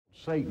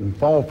Satan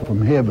fall from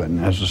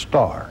heaven as a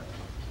star,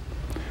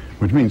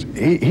 which means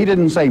he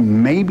didn't say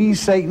maybe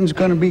Satan's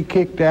going to be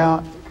kicked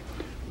out,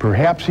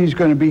 perhaps he's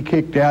going to be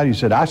kicked out. He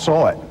said, I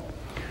saw it.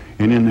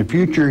 And in the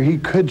future, he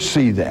could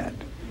see that.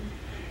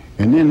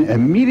 And then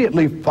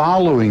immediately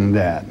following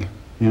that,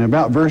 in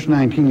about verse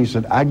 19, he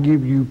said, I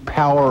give you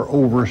power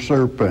over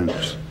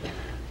serpents.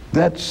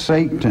 That's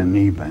Satan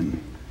even.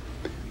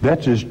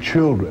 That's his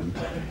children.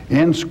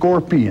 And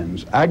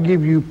scorpions. I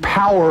give you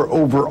power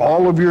over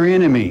all of your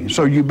enemies.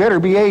 So you better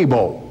be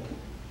able,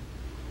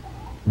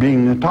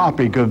 being the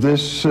topic of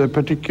this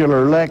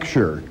particular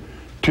lecture,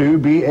 to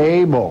be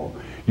able.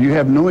 You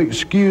have no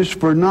excuse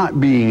for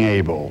not being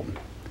able,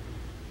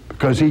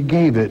 because he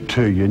gave it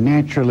to you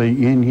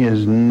naturally in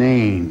his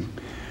name.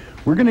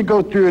 We're going to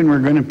go through and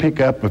we're going to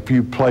pick up a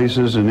few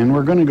places, and then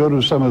we're going to go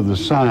to some of the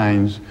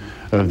signs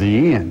of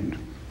the end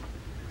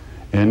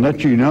and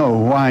let you know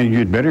why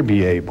you'd better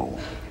be able.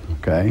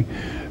 Okay?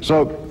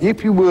 So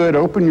if you would,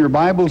 open your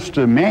Bibles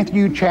to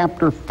Matthew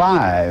chapter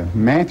 5.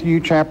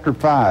 Matthew chapter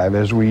 5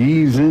 as we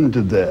ease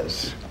into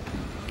this.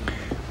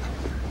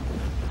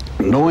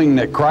 Knowing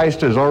that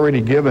Christ has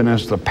already given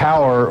us the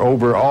power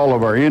over all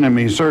of our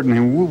enemies, certainly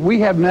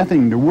we have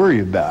nothing to worry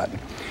about.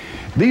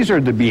 These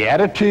are the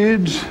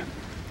Beatitudes,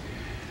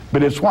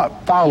 but it's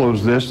what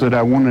follows this that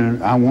I want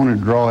to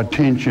draw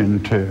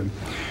attention to.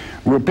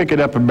 We'll pick it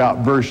up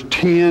about verse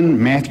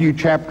 10, Matthew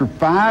chapter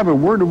 5, a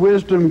word of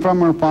wisdom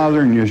from our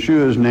Father in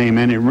Yeshua's name,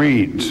 and it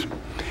reads,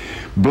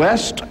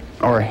 Blessed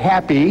or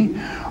happy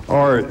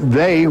are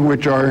they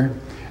which are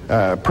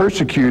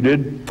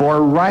persecuted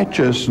for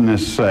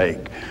righteousness'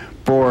 sake,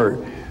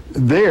 for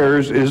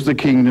theirs is the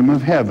kingdom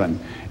of heaven.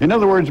 In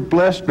other words,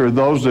 blessed are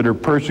those that are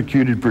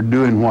persecuted for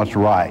doing what's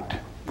right,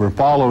 for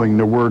following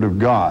the word of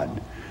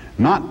God.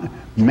 Not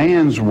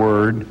man's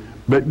word,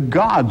 but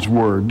God's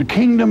word. The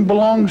kingdom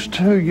belongs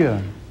to you.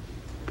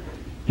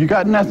 You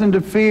got nothing to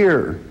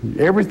fear,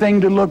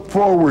 everything to look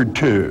forward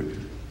to.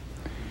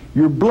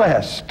 You're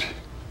blessed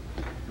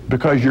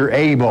because you're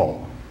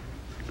able.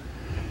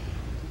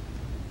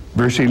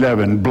 Verse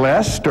 11,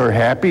 Blessed or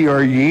happy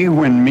are ye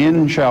when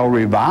men shall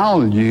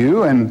revile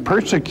you and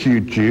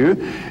persecute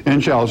you,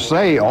 and shall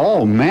say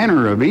all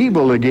manner of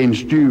evil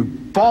against you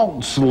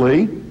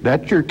falsely.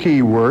 That's your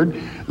key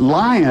word.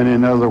 Lying,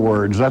 in other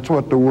words. That's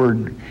what the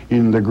word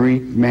in the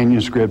Greek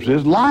manuscripts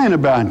is. Lying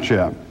about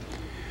you.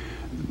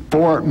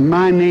 For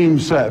my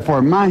name's sake,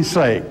 for my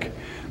sake.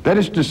 That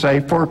is to say,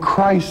 for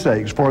Christ's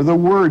sake, for the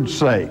word's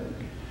sake.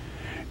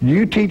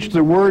 You teach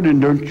the word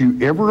and don't you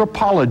ever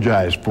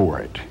apologize for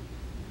it.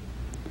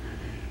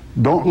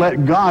 Don't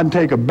let God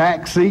take a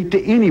back seat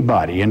to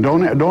anybody, and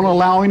don't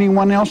allow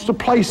anyone else to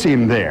place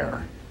him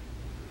there,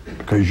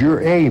 because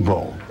you're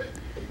able.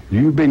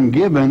 You've been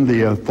given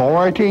the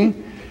authority,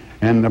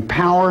 and the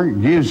power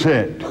gives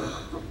it.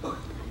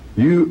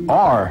 You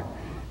are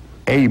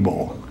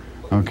able.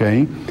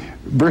 Okay?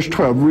 Verse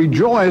 12,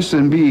 Rejoice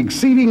and be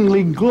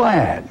exceedingly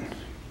glad,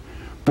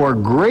 for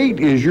great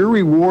is your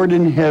reward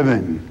in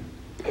heaven.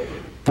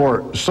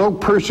 For so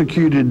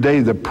persecuted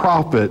they the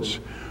prophets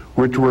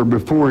which were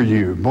before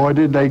you. Boy,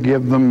 did they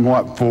give them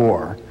what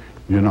for.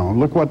 You know,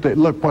 look what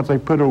they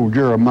put old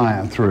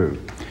Jeremiah through.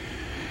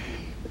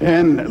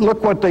 And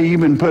look what they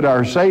even put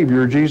our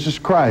Savior, Jesus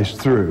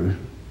Christ, through.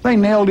 They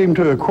nailed him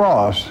to a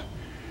cross.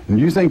 And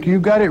you think you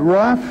got it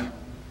rough?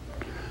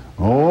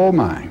 Oh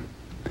my.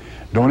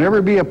 Don't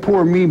ever be a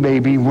poor me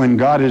baby when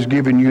God has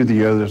given you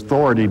the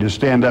authority to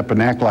stand up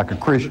and act like a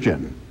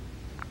Christian.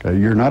 Okay?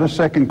 You're not a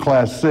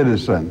second-class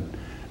citizen.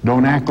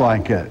 Don't act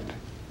like it.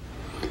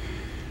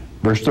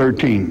 Verse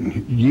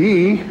 13,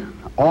 Ye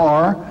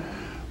are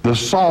the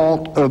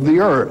salt of the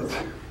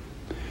earth.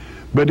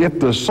 But if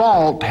the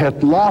salt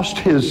hath lost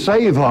his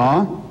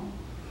savour,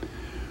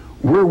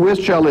 wherewith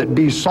shall it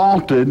be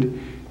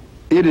salted?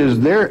 It is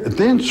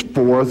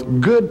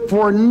thenceforth good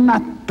for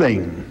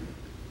nothing,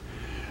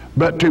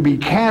 but to be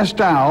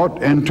cast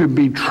out and to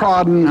be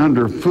trodden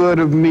under foot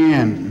of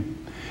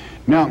men.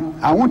 Now,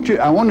 I want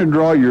to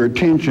draw your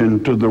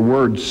attention to the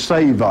word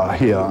savour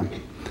here,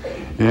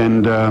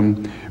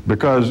 and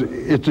because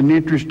it's an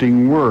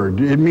interesting word.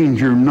 It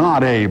means you're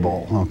not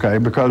able, okay?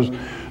 Because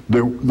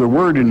the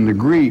word in the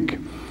Greek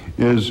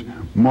is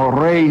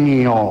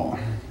morenio,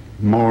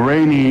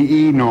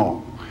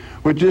 moreniino,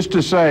 which is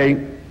to say,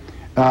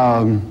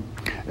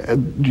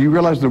 do you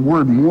realize the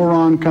word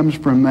moron comes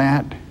from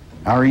that?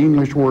 Our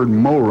English word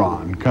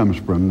moron comes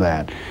from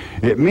that.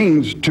 It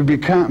means to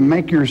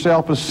make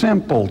yourself a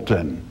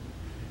simpleton.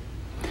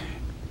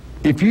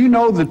 If you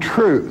know the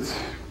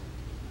truth,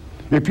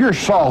 if you're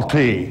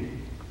salty,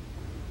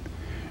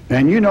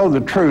 and you know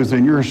the truth,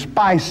 and you're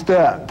spiced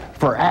up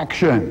for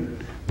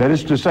action, that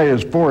is to say,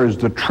 as far as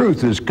the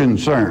truth is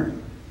concerned,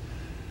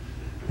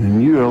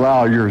 and you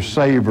allow your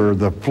savor,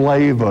 the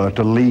flavor,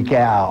 to leak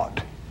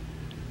out,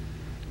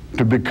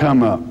 to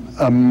become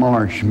a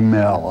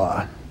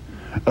marshmallow,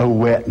 a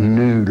wet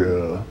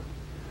noodle,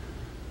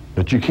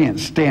 that you can't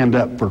stand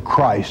up for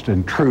Christ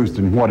and truth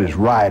and what is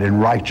right and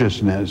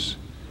righteousness,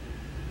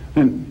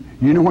 then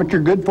you know what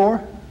you're good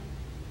for?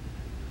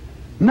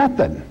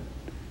 Nothing.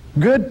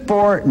 good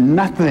for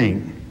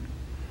nothing,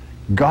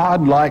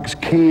 God-likes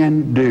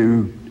can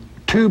do,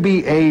 to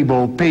be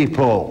able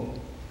people.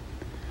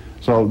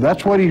 So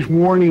that's what he's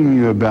warning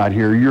you about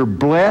here. You're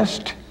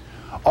blessed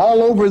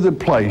all over the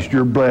place.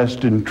 You're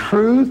blessed in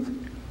truth.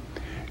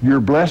 You're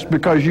blessed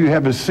because you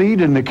have a seat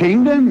in the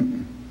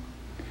kingdom.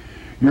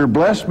 You're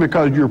blessed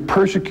because you're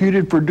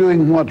persecuted for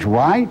doing what's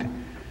right.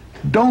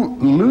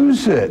 Don't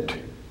lose it.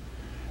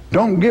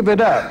 Don't give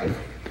it up,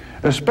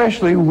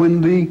 especially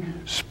when the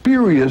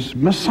spurious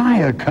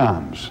Messiah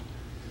comes.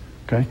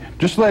 Okay?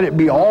 Just let it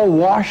be all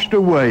washed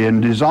away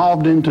and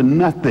dissolved into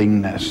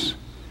nothingness.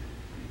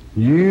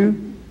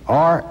 You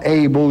are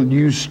able,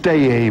 you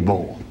stay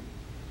able.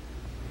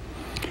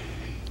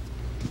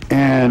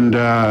 And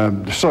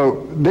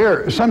so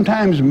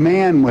sometimes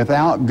man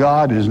without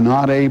God is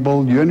not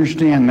able. You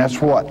understand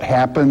that's what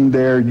happened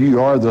there.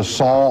 You are the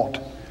salt,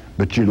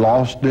 but you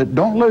lost it.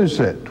 Don't lose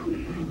it.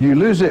 You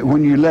lose it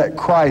when you let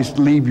Christ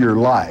leave your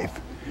life.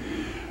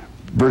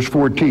 Verse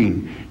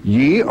 14,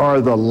 ye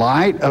are the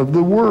light of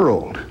the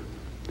world.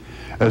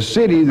 A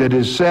city that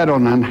is set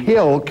on an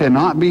hill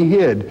cannot be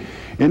hid.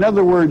 In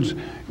other words,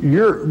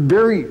 your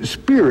very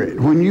spirit,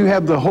 when you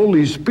have the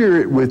Holy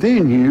Spirit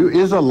within you,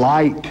 is a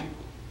light.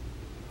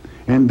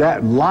 And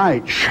that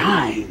light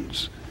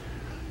shines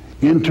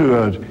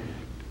into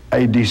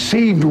a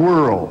deceived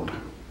world.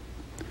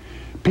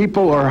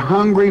 People are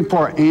hungry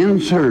for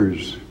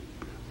answers,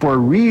 for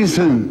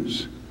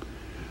reasons,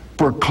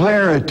 for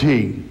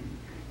clarity.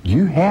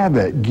 You have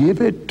it.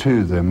 Give it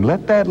to them.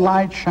 Let that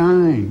light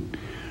shine.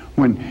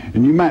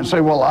 And you might say,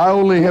 well, I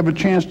only have a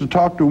chance to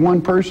talk to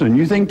one person.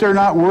 You think they're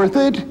not worth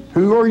it?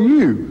 Who are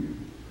you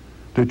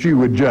that you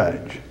would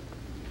judge?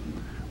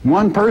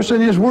 One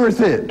person is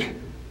worth it.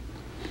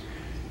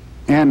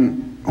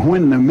 And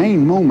when the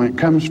main moment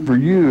comes for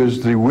you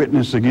as the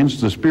witness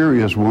against the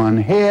spurious one,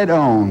 head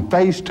on,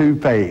 face to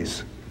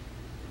face,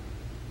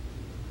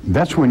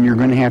 that's when you're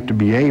going to have to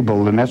be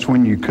able, and that's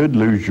when you could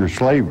lose your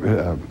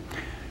flavor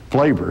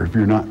if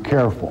you're not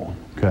careful,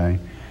 okay?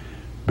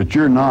 But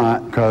you're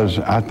not, because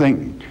I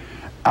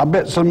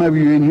bet some of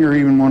you in here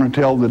even want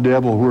to tell the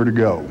devil where to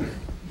go.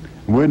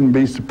 Wouldn't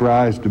be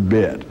surprised a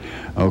bit.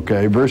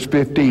 Okay, verse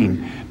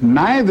 15.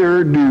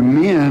 Neither do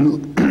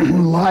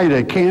men light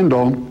a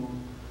candle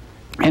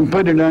and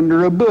put it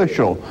under a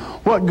bushel.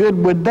 What good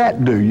would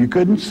that do? You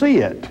couldn't see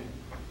it.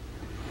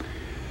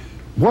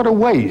 What a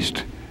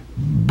waste.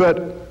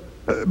 But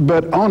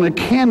on a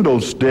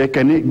candlestick,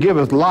 and it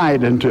giveth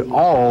light unto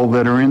all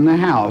that are in the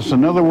house.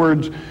 In other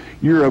words,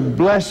 you're a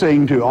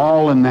blessing to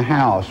all in the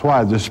house.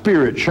 Why? The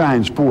Spirit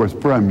shines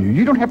forth from you.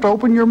 You don't have to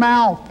open your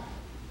mouth.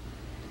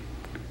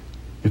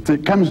 If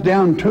it comes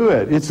down to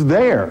it, it's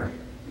there.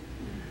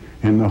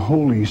 And the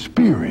Holy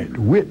Spirit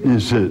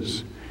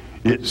witnesses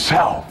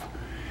itself,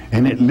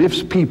 and it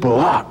lifts people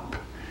up.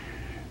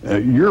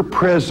 Your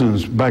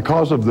presence,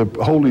 because of the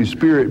Holy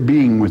Spirit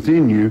being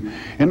within you,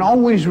 and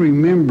always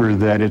remember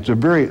that it's a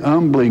very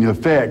humbling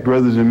effect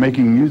rather than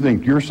making you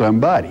think you're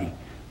somebody.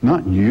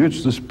 Not you,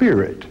 it's the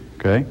Spirit,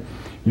 okay?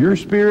 Your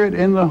Spirit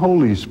and the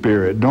Holy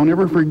Spirit. Don't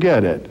ever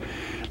forget it.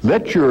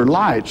 Let your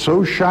light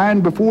so shine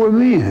before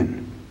men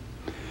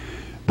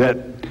that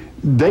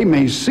they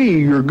may see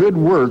your good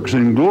works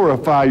and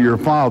glorify your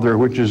Father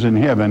which is in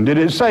heaven. Did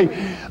it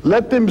say,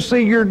 let them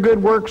see your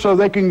good works so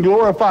they can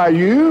glorify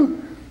you?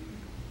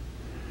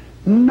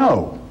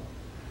 No.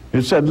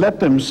 It said, let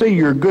them see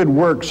your good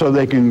works so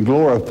they can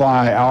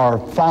glorify our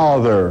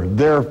Father,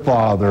 their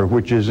Father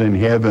which is in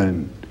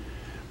heaven.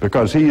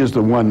 Because He is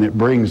the one that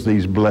brings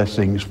these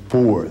blessings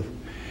forth.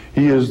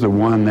 He is the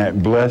one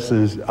that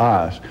blesses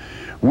us.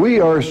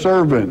 We are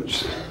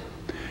servants.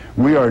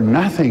 We are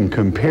nothing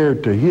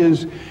compared to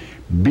His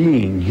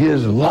being,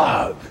 His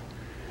love.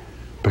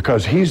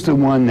 Because He's the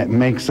one that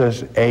makes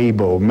us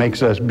able,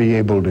 makes us be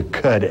able to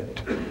cut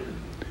it.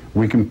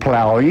 We can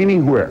plow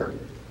anywhere.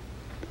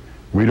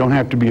 We don't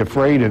have to be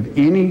afraid of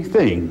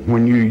anything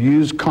when you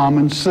use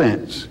common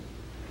sense.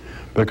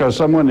 Because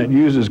someone that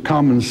uses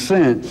common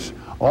sense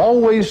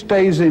always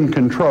stays in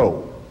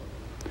control.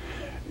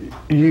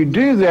 You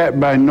do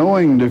that by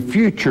knowing the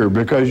future,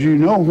 because you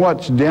know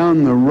what's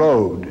down the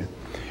road.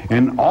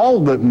 And all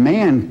that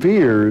man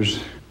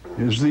fears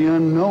is the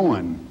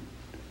unknown.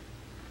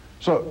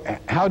 So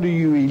how do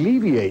you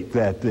alleviate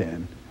that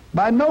then?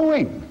 By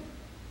knowing.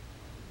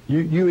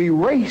 You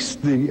erase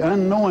the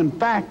unknown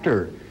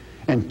factor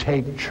and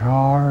take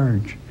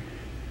charge.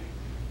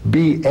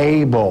 Be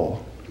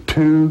able.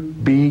 To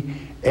be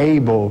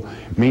able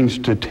means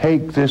to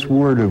take this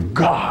Word of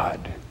God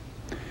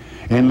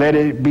and let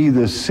it be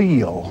the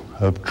seal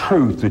of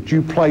truth that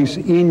you place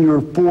in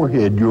your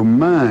forehead, your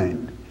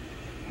mind,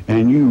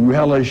 and you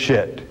relish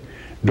it.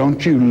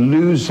 Don't you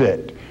lose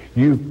it.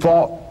 You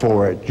fought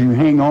for it. You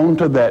hang on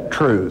to that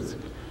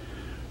truth.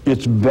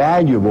 It's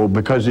valuable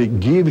because it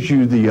gives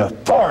you the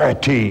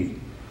authority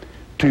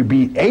to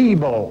be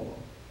able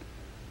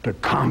to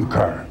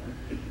conquer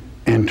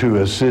and to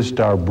assist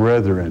our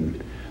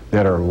brethren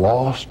that are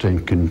lost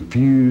and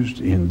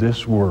confused in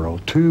this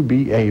world. To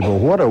be able.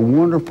 What a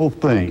wonderful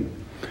thing.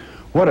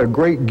 What a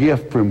great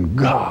gift from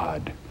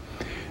God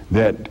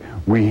that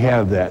we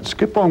have that.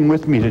 Skip on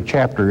with me to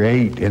chapter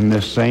 8 in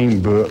this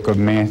same book of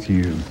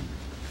Matthew.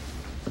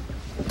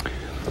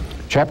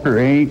 Chapter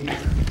 8.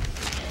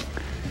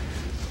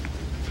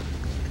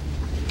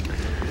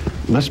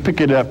 Let's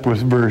pick it up with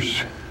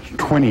verse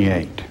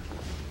 28.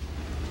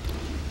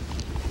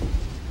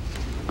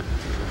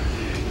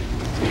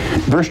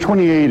 Verse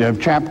 28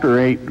 of chapter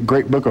 8,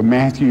 great book of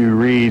Matthew,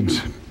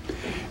 reads,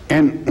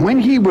 "And when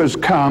he was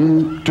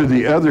come to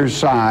the other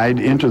side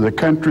into the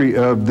country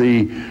of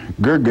the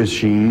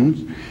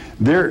Gergesenes,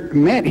 there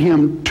met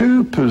him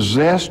two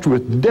possessed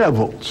with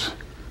devils,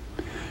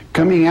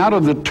 coming out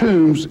of the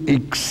tombs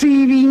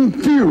exceeding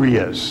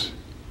furious,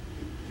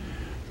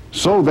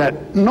 so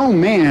that no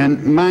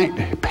man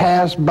might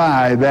pass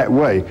by that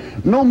way."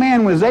 No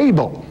man was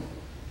able.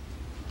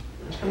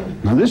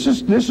 Now this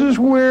is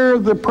where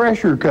the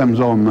pressure comes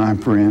on, my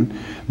friend.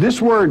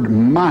 This word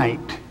might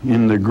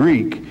in the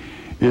Greek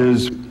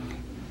is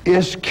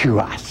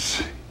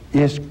ischus.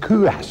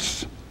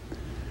 Ischus.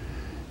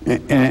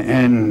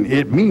 And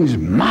it means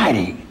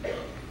mighty.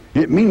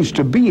 It means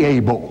to be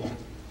able.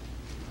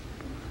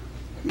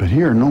 But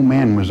here no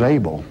man was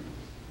able.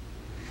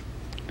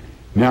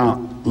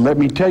 Now, let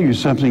me tell you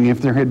something.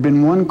 If there had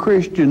been one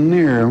Christian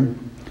there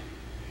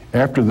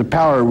after the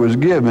power was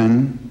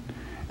given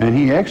and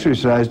he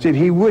exercised it,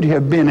 he would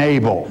have been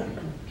able.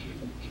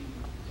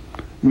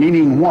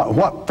 Meaning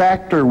what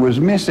factor was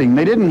missing?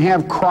 They didn't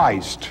have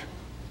Christ.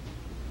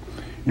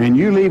 And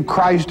you leave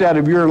Christ out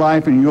of your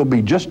life and you'll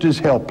be just as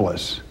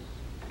helpless.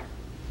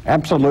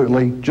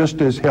 Absolutely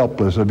just as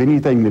helpless of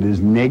anything that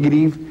is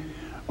negative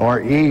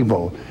or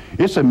evil.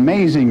 It's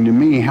amazing to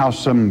me how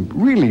some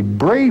really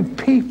brave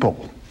people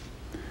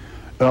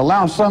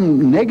allow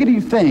some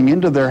negative thing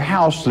into their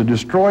house to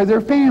destroy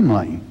their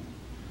family.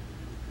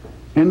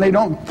 And they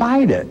don't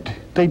fight it.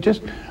 They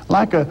just,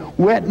 like a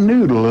wet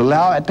noodle,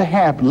 allow it to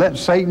happen. Let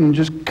Satan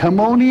just come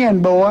on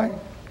in, boy.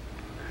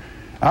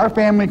 Our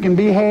family can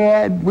be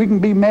had. We can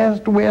be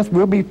messed with.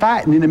 We'll be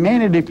fighting in a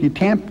minute if you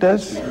tempt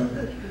us.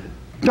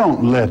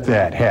 Don't let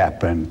that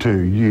happen to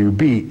you.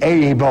 Be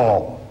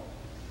able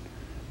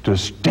to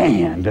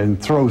stand and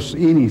throw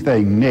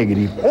anything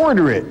negative.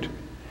 Order it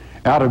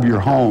out of your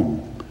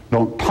home.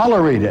 Don't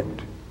tolerate it.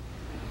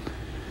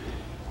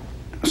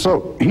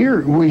 So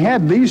here we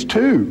had these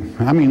two.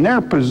 I mean,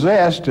 they're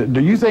possessed. Do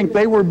you think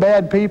they were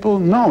bad people?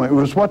 No, it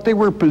was what they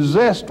were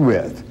possessed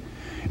with.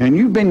 And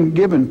you've been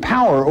given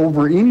power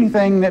over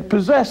anything that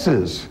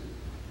possesses.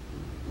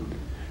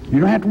 You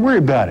don't have to worry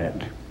about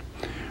it.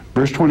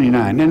 Verse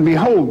 29, "And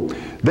behold,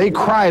 they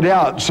cried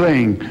out,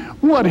 saying,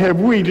 What have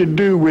we to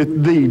do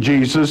with thee,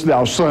 Jesus,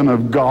 thou Son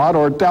of God?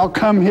 Art thou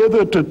come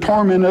hither to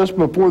torment us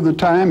before the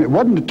time?" It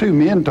wasn't the two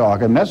men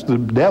talking, that's the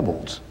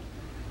devils.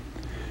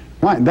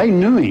 Why? They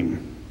knew him.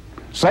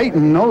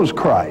 Satan knows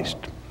Christ.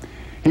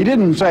 He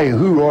didn't say,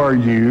 "Who are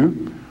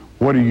you?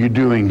 What are you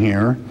doing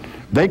here?"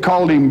 They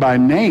called him by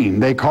name.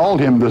 They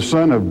called him the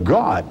Son of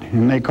God,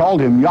 and they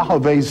called him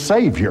Yahweh's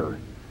Savior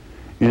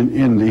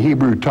in the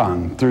Hebrew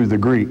tongue, through the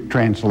Greek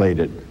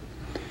translated.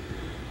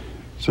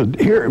 So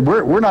here,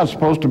 we're not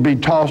supposed to be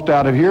tossed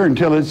out of here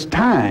until it's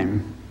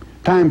time.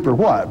 Time for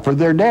what? For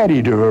their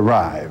daddy to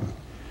arrive.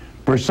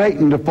 For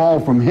Satan to fall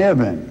from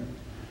heaven.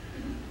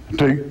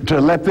 To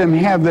let them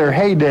have their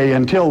heyday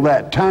until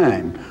that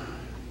time.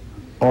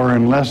 Or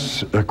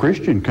unless a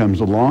Christian comes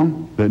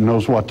along that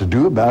knows what to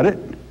do about it.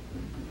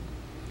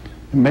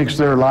 It makes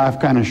their life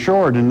kind of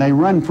short and they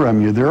run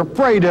from you. They're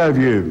afraid of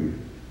you.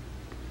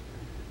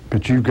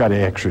 But you've got to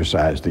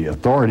exercise the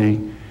authority.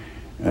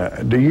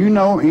 Do you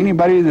know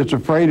anybody that's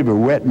afraid of a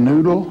wet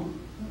noodle?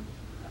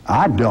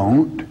 I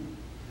don't.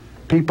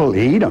 People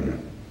eat them.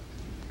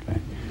 Okay.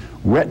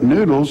 Wet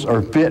noodles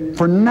are fit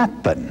for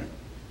nothing.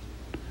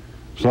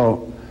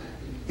 So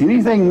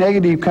anything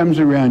negative comes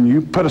around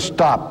you, put a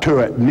stop to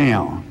it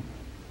now.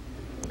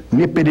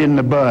 Nip it in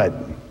the bud.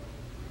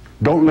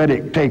 Don't let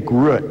it take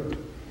root.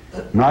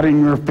 Not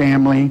in your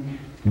family.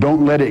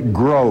 Don't let it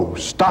grow.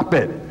 Stop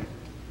it.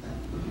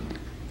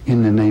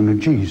 In the name of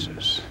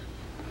Jesus.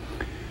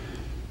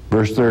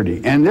 Verse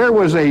 30. "And there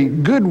was a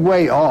good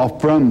way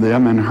off from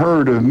them an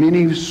herd of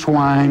many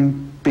swine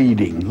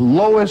feeding."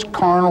 Lowest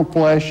carnal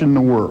flesh in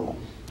the world.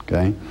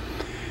 Okay.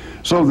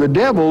 So the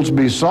devils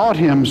besought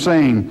him,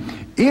 saying,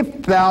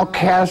 "If thou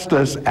cast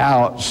us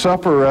out,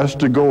 suffer us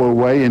to go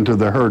away into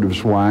the herd of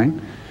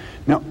swine."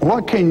 Now,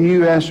 what can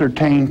you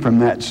ascertain from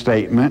that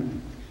statement?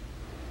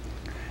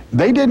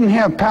 They didn't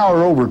have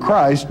power over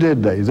Christ,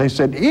 did they? They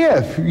said,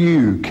 "If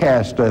you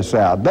cast us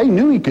out." They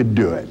knew he could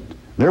do it.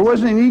 There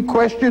wasn't any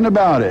question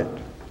about it.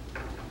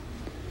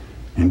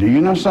 And do you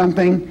know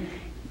something?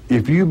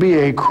 If you be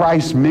a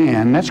Christ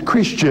man, that's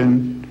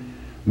Christian,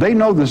 they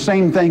know the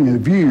same thing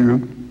of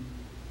you,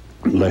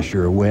 unless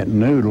you're a wet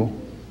noodle.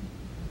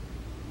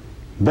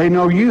 They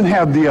know you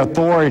have the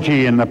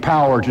authority and the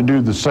power to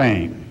do the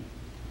same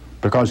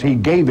because he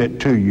gave it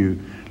to you.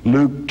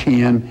 Luke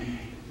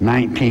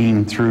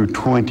 10:19 through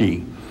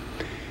 20.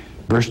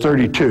 Verse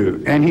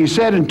 32, "And he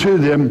said unto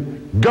them,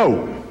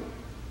 Go."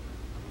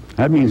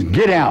 That means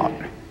get out.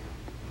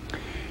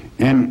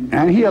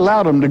 And he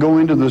allowed them to go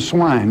into the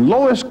swine.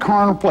 Lowest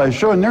carnal flesh,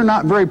 showing they're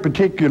not very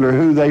particular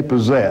who they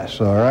possess,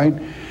 all right?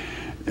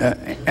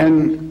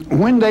 And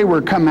when they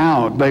were come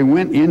out, they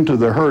went into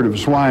the herd of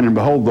swine, and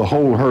behold, the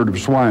whole herd of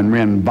swine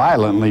ran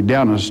violently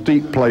down a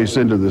steep place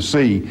into the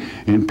sea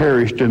and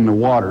perished in the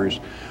waters.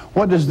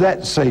 What does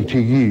that say to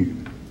you?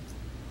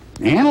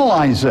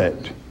 Analyze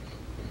it.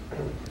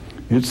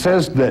 It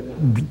says that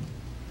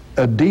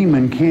a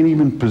demon can't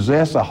even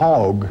possess a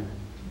hog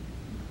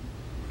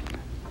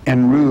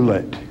and rule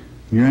it.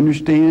 You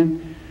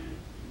understand?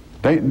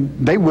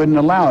 They wouldn't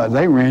allow it.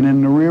 They ran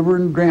in the river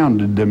and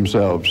drowned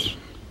themselves.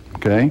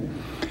 Okay?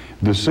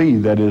 The sea,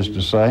 that is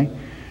to say.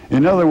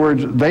 In other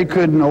words, they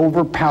couldn't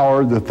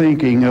overpower the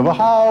thinking of a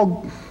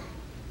hog.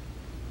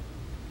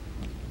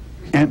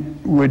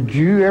 And would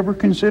you ever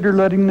consider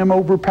letting them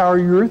overpower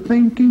your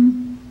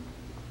thinking?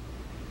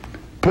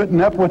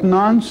 Putting up with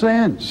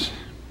nonsense.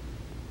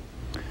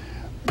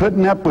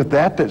 Putting up with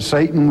that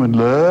Satan would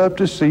love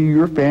to see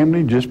your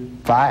family just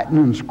fighting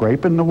and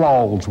scraping the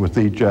walls with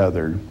each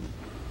other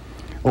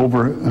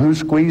over who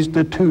squeezed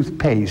the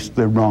toothpaste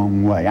the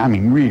wrong way. I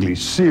mean, really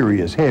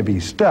serious, heavy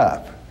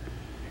stuff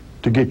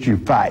to get you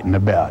fighting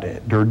about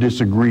it or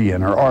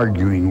disagreeing or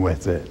arguing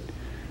with it.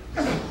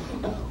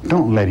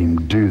 Don't let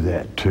him do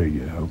that to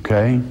you,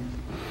 okay?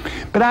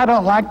 But I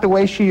don't like the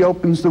way she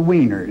opens the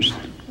wieners.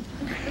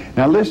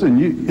 Now listen,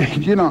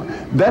 you know,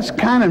 that's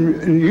kind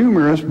of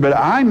humorous, but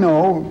I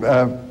know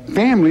a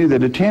family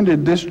that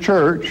attended this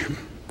church,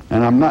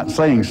 and I'm not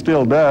saying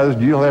still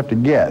does, you'll have to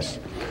guess.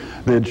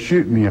 They'd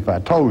shoot me if I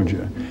told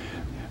you.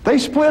 They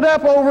split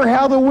up over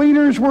how the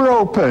wieners were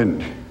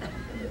opened.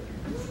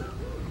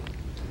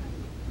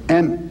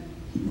 And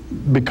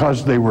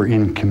because they were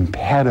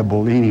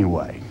incompatible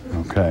anyway,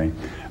 okay?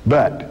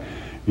 But,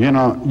 you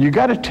know, you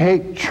got to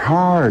take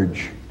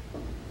charge.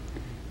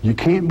 You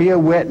can't be a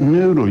wet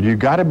noodle. You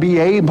got to be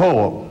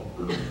able.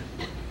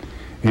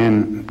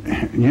 And,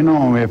 you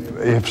know,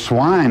 if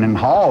swine and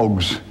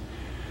hogs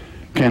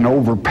can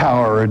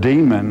overpower a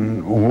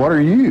demon, what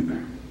are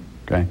you?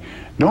 Okay.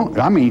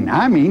 I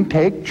mean,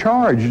 take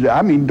charge.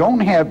 I mean, don't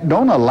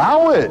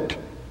allow it.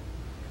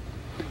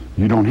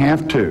 You don't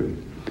have to.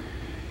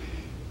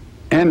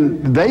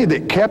 And they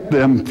that kept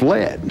them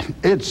fled.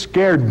 It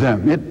scared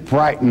them. It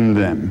frightened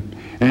them.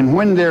 And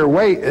went their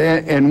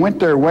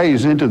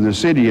ways into the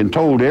city and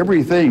told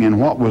everything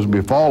and what was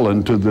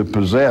befallen to the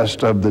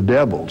possessed of the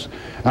devils.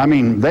 I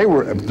mean,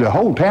 the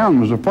whole town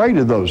was afraid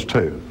of those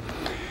two.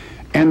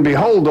 And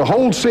behold, the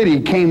whole city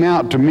came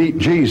out to meet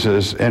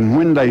Jesus, and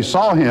when they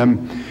saw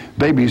him,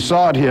 they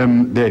besought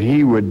him that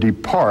he would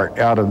depart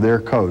out of their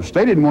coast.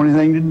 They didn't want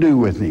anything to do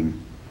with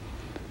him.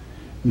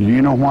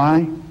 You know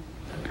why?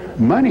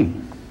 Money.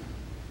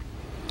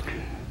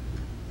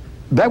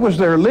 That was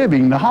their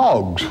living, the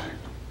hogs.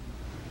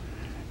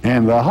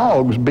 And the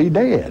hogs be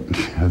dead.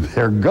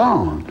 They're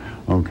gone,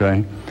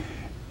 okay?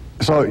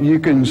 So you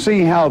can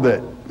see how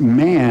that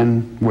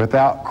man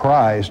without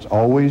Christ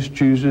always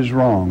chooses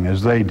wrong,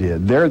 as they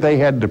did. There they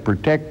had the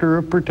protector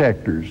of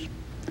protectors.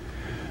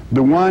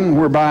 The one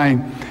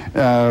whereby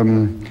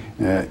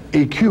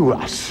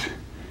Equus,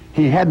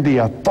 he had the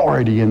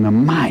authority and the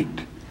might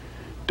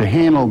to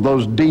handle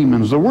those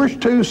demons. The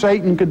worst two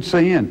Satan could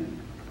send,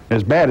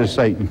 as bad as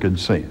Satan could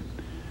send.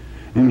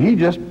 And he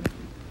just,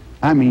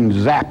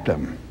 zapped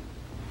them.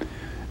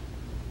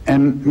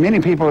 And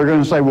many people are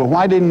going to say, well,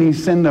 why didn't he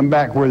send them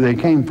back where they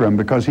came from?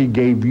 Because he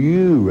gave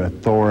you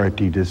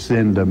authority to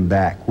send them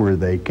back where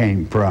they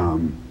came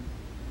from.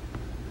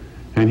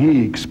 And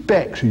he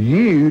expects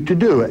you to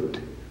do it.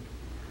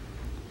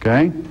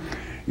 Okay?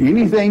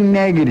 Anything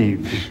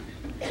negative,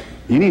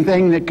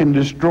 anything that can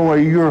destroy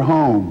your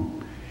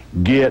home,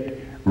 get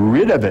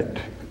rid of it.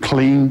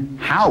 Clean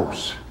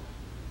house.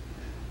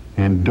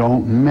 And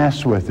don't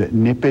mess with it.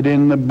 Nip it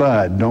in the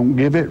bud. Don't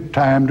give it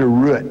time to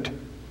root.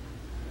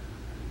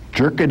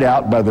 Jerk it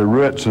out by the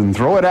roots and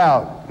throw it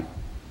out,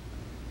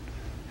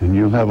 and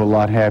you'll have a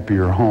lot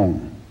happier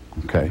home.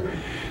 Okay.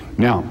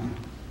 Now,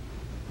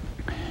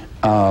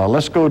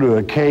 let's go to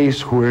a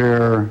case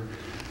where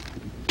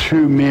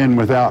two men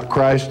without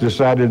Christ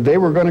decided they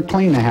were going to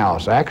clean the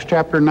house. Acts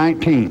chapter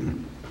 19.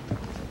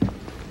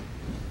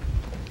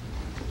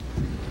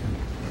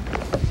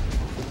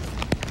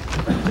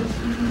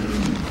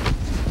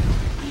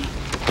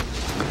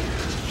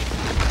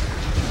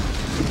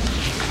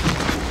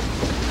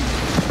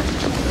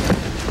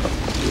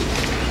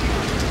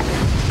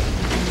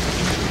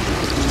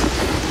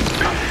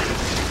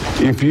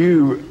 If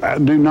you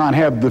do not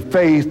have the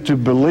faith to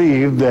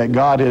believe that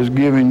God has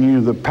given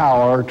you the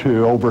power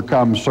to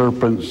overcome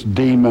serpents,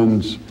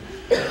 demons,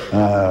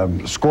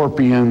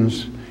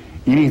 scorpions,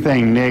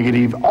 anything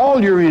negative,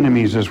 all your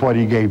enemies is what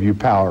he gave you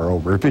power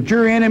over. If it's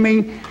your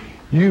enemy,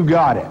 you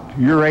got it.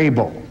 You're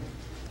able.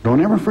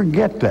 Don't ever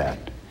forget that.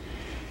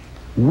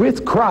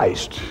 With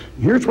Christ,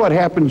 here's what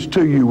happens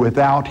to you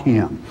without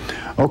him.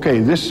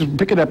 Okay,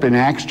 pick it up in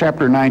Acts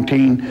chapter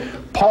 19.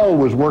 Paul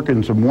was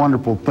working some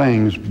wonderful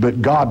things,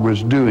 but God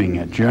was doing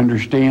it. You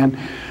understand?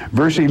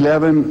 Verse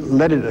 11,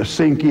 let it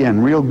sink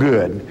in real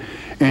good.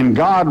 And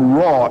God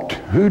wrought,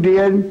 who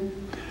did?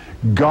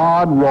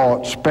 God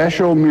wrought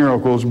special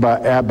miracles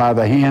by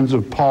the hands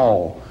of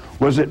Paul.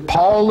 Was it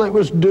Paul that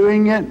was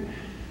doing it?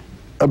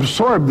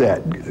 Absorb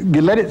that.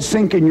 Let it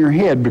sink in your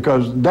head,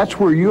 because that's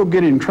where you'll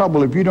get in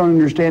trouble if you don't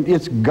understand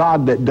it's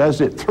God that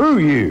does it through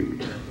you.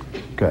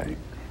 Okay.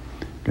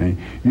 Okay.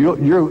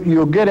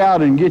 You'll get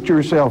out and get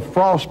yourself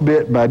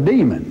frostbit by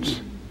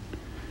demons.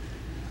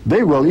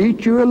 They will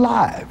eat you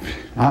alive.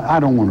 I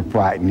don't want to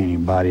frighten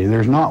anybody.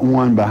 There's not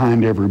one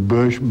behind every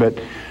bush, but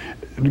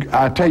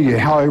I tell you,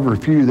 however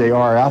few they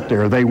are out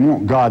there, they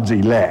want God's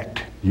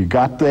elect. You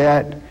got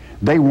that?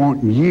 They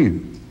want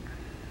you,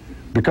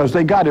 because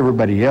they got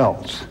everybody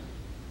else.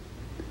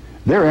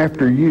 They're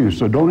after you,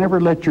 so don't ever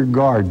let your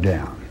guard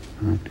down.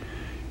 Right?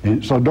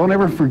 And so don't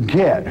ever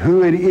forget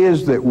who it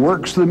is that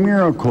works the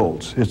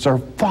miracles. It's our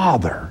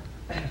Father.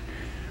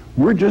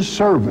 We're just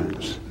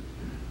servants.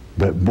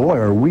 But boy,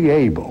 are we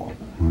able.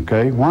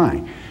 Okay?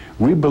 Why?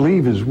 We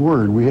believe His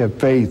Word. We have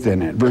faith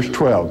in it. Verse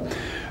 12.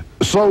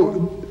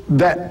 So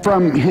that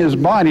from His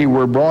body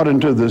were brought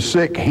into the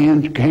sick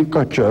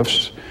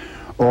handkerchiefs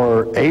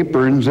or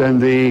aprons,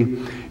 and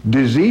the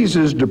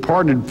diseases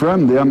departed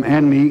from them,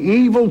 and the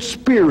evil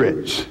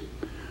spirits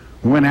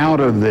went out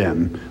of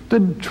them.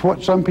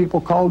 What some people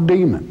call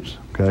demons,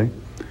 okay?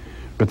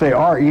 But they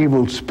are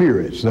evil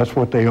spirits. That's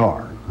what they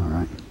are, all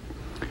right?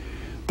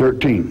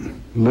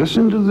 13.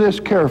 Listen to this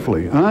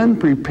carefully.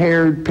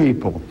 Unprepared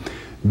people.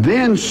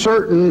 Then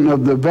certain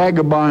of the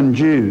vagabond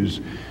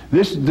Jews.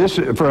 This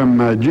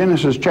from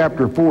Genesis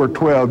chapter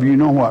 4:12, you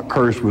know what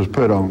curse was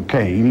put on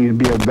Cain. He'd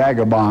be a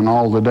vagabond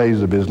all the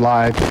days of his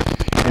life.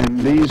 And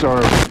these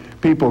are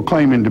people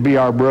claiming to be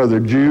our brother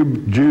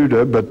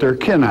Judah, but they're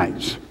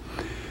Kenites.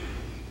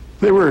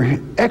 They were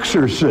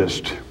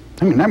exorcists.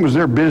 I mean, that was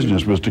their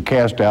business, was to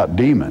cast out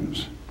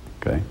demons.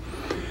 Okay.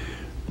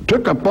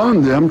 Took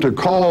upon them to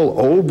call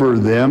over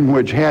them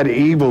which had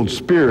evil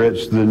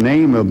spirits the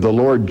name of the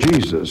Lord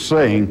Jesus,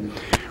 saying,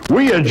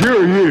 we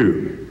adjure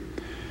you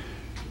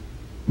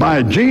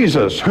by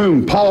Jesus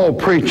whom Paul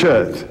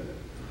preacheth.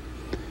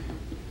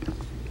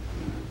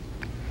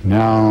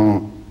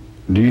 Now,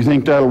 do you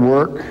think that'll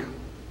work?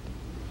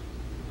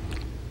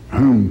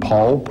 Whom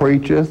Paul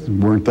preacheth?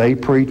 Weren't they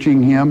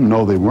preaching him?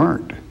 No, they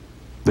weren't.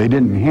 They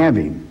didn't have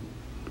him.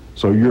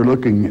 So you're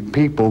looking at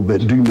people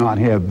that do not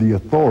have the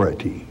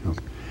authority.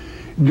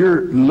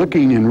 You're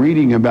looking and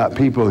reading about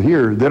people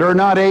here that are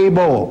not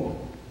able,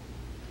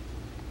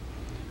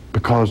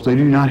 because they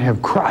do not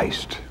have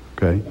Christ.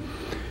 Okay.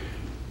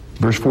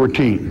 Verse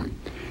 14.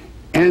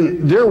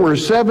 And there were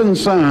 7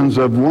 sons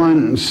of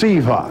one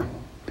Sceva,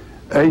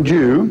 a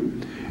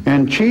Jew,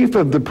 and chief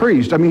of the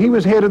priests. I mean, he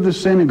was head of the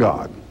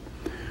synagogue,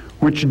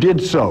 which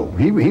did so.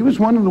 He was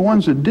one of the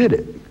ones that did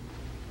it.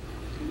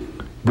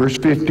 Verse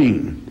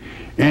 15.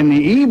 And the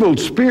evil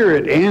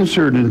spirit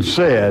answered and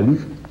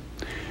said,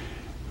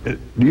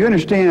 do you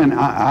understand?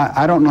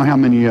 I don't know how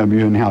many of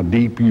you and how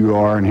deep you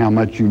are and how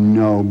much you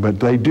know, but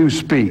they do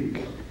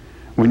speak.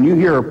 When you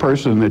hear a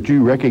person that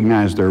you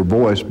recognize their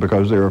voice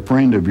because they're a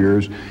friend of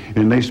yours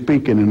and they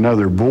speak in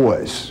another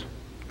voice,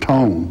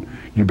 tone,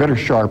 you better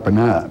sharpen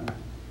up.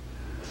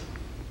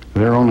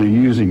 They're only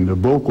using the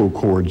vocal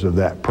cords of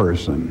that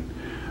person.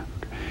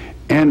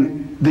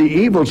 And the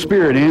evil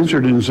spirit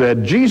answered and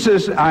said,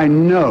 Jesus I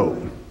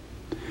know,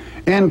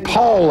 and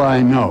Paul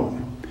I know,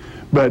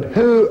 but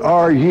who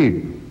are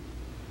you?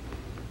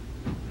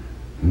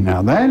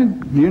 Now that,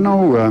 you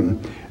know,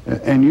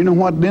 and you know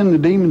what then the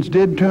demons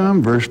did to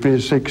him? Verse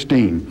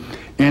 16.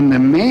 And the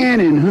man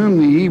in whom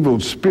the evil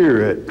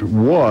spirit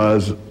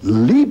was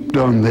leaped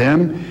on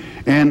them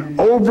and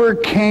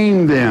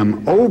overcame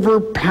them,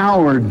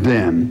 overpowered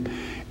them,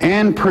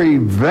 and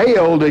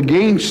prevailed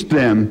against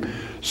them,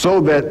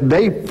 so that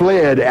they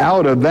fled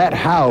out of that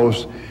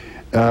house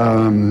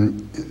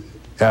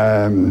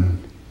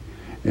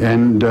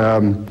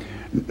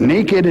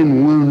naked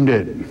and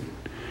wounded.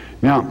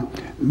 Now,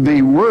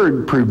 the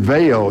word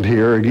prevailed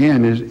here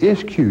again is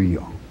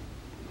iskuio.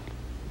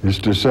 Is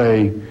to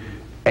say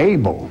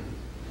able.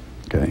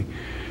 Okay.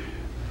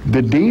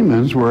 The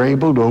demons were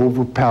able to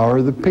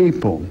overpower the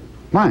people.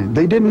 Why?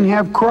 They didn't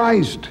have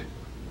Christ.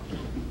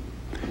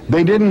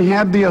 They didn't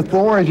have the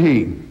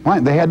authority. Why?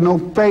 They had no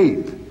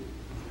faith.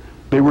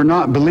 They were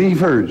not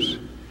believers.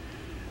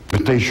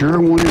 But they sure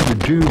wanted to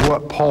do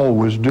what Paul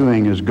was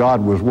doing as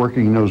God was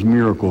working those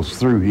miracles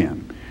through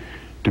him.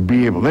 To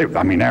be able,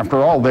 I mean, after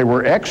all, they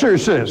were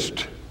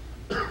exorcists.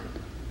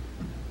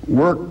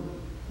 Worked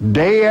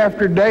day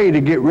after day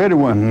to get rid of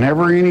one,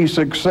 never any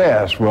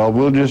success. Well,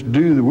 we'll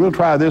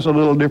try this a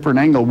little different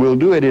angle. We'll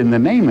do it in the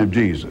name of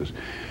Jesus.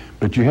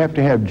 But you have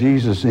to have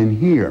Jesus in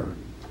here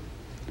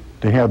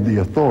to have the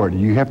authority.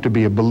 You have to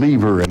be a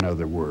believer, in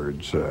other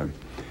words.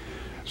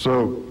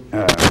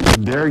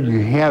 There you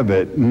have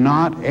it,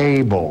 not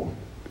able.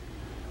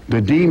 The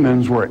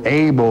demons were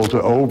able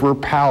to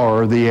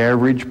overpower the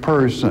average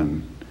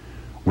person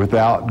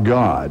without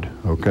God,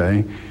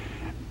 okay?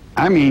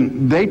 I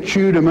mean, they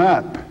chewed him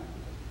up.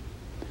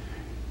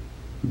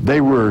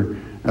 They were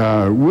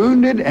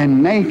wounded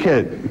and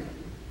naked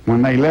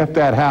when they left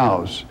that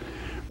house.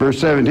 Verse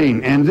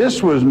 17, and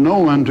this was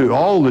known to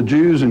all the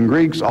Jews and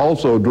Greeks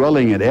also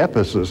dwelling at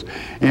Ephesus,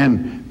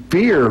 and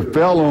fear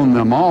fell on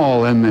them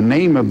all, and the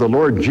name of the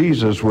Lord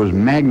Jesus was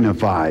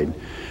magnified.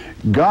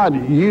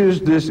 God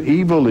used this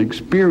evil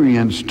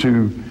experience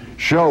to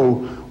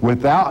show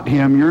without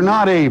him you're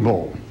not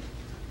able.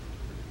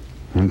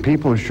 And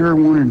people sure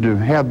wanted to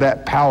have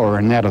that power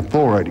and that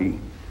authority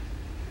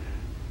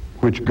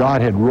which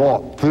God had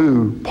wrought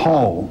through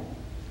Paul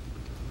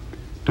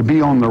to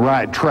be on the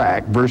right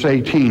track. Verse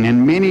 18,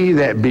 and many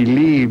that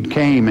believed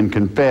came and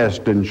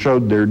confessed and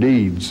showed their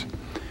deeds.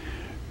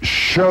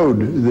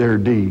 Showed their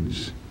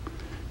deeds.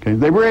 Okay,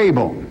 they were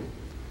able.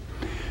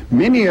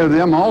 Many of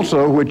them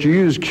also, which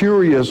used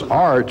curious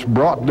arts,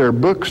 brought their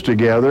books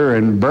together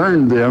and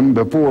burned them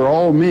before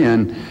all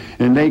men,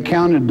 and they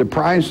counted the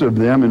price of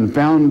them and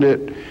found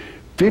it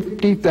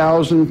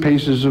 50,000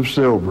 pieces of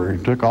silver.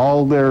 Took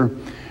all their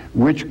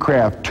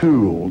witchcraft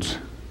tools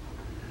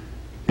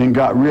and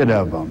got rid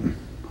of them.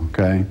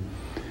 Okay.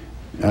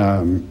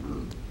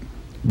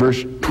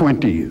 Verse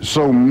 20,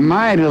 so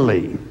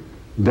mightily,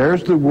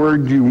 there's the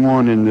word you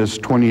want in this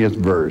 20th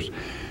verse.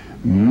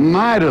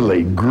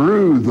 Mightily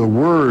grew the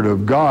word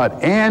of God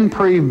and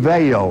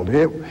prevailed.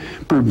 It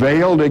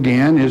prevailed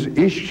again is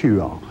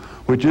issual,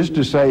 which is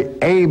to say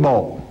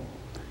able.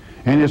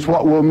 And it's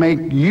what will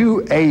make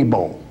you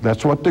able.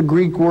 That's what the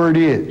Greek word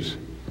is.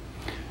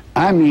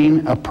 I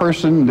mean a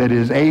person that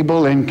is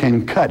able and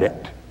can cut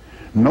it.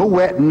 No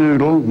wet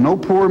noodle, no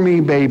poor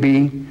me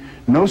baby,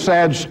 no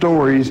sad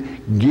stories.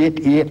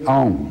 Get it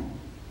on.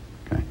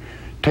 Okay?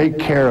 Take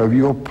care of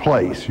your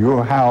place,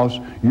 your house,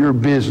 your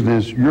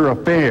business, your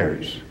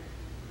affairs.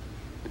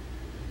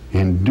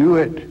 And do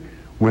it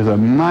with a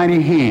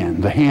mighty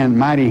hand, the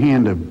mighty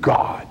hand of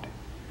God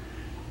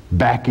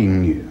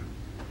backing you.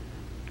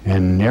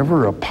 And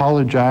never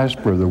apologize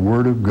for the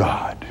Word of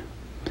God.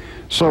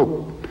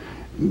 So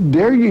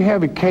there you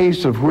have a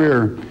case of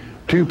where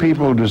two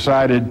people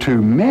decided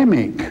to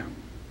mimic,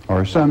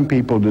 or some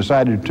people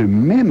decided to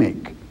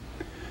mimic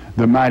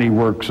the mighty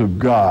works of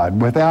God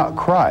without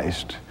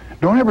Christ.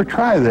 Don't ever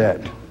try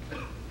that.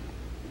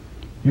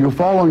 You'll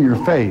fall on your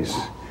face.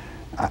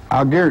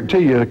 I'll guarantee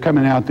you,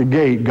 coming out the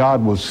gate,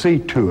 God will see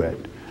to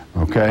it.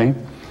 Okay?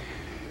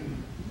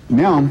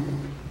 Now,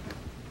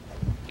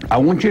 I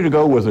want you to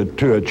go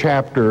to a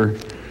chapter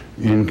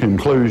in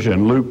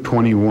conclusion, Luke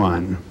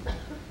 21,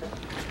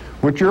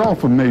 which you're all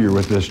familiar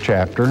with this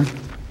chapter.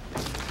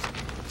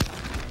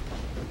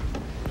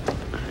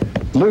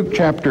 Luke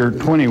chapter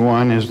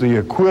 21 is the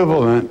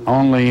equivalent,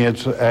 only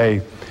it's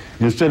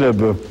instead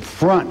of a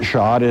front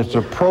shot, it's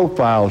a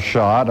profile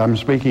shot. I'm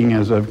speaking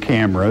as of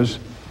cameras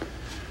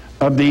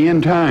of the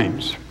end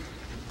times.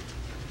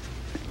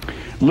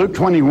 Luke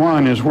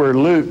 21 is where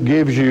Luke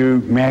gives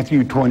you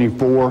Matthew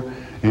 24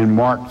 and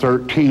Mark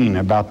 13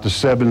 about the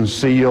 7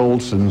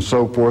 seals and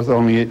so forth.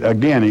 Only,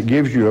 again, it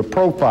gives you a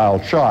profile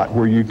shot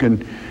where you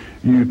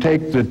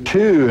take the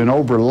two and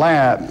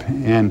overlap,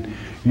 and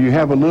you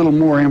have a little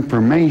more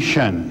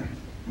information.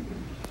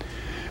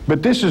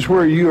 But this is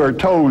where you are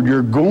told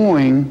you're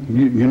going.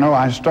 You know,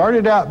 I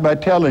started out by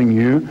telling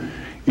you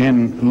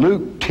in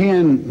Luke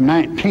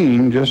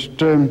 10:19, just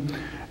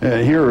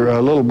here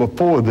a little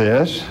before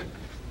this,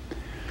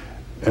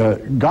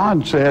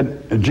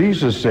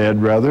 Jesus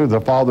said,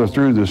 the Father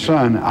through the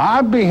Son,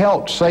 I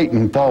beheld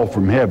Satan fall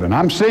from heaven.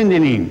 I'm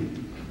sending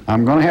him.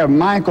 I'm going to have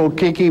Michael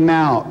kick him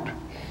out.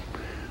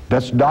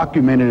 That's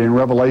documented in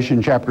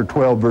Revelation chapter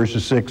 12,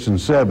 verses 6 and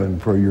 7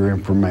 for your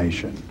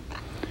information.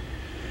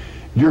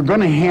 You're going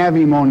to have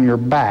him on your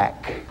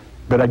back,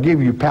 but I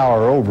give you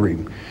power over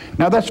him.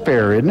 Now that's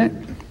fair, isn't it?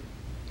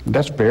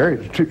 That's fair.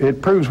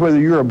 It proves whether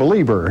you're a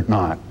believer or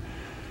not.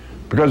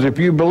 Because if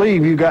you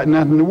believe, you got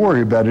nothing to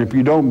worry about. If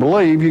you don't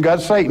believe, you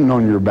got Satan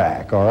on your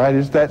back, all right?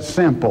 It's that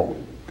simple.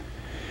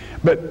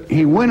 But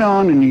he went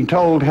on and he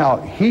told how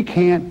he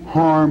can't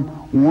harm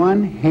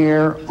one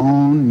hair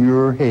on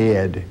your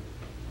head.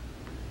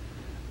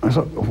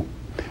 So,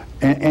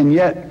 and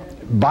yet,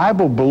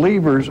 Bible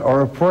believers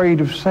are afraid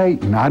of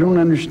Satan. I don't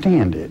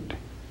understand it.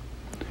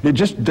 It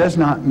just does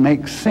not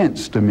make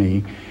sense to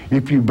me.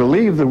 If you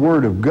believe the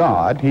Word of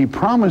God, He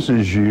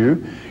promises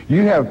you,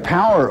 you have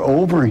power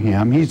over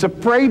Him. He's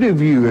afraid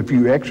of you if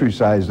you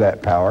exercise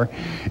that power.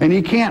 And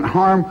He can't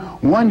harm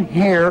one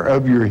hair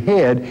of your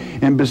head.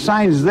 And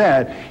besides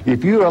that,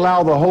 if you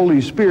allow the Holy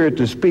Spirit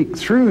to speak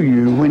through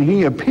you when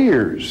He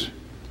appears,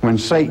 when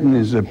Satan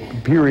is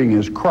appearing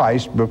as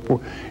Christ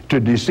before to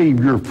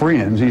deceive your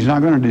friends, he's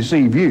not going to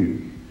deceive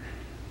you.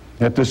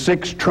 At the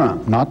 6th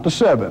trump, not the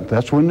 7th,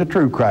 that's when the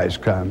true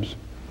Christ comes.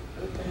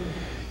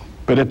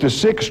 But at the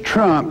 6th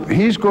trump,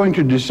 he's going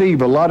to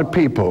deceive a lot of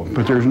people,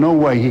 but there's no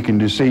way he can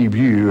deceive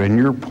you. And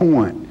your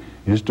point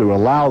is to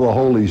allow the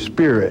Holy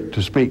Spirit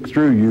to speak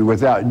through you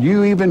without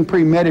you even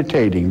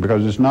premeditating,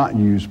 because it's not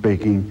you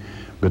speaking,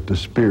 but the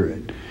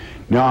Spirit.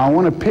 Now, I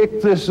want to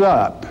pick this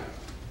up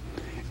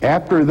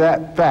after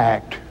that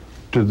fact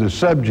to the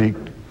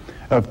subject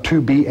of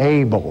to be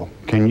able.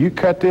 Can you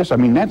cut this? I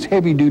mean, that's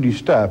heavy-duty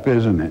stuff,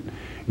 isn't it?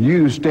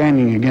 You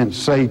standing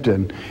against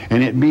Satan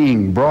and it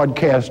being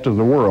broadcast to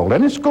the world,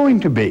 and it's going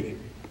to be.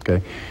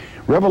 Okay,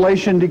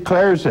 Revelation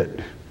declares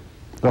it.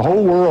 The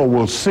whole world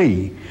will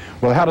see.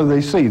 Well, how do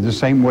they see? The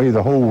same way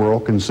the whole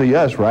world can see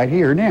us right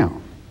here now.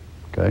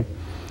 Okay,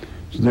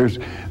 so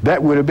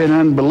that would have been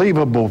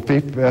unbelievable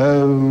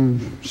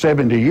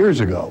 70 years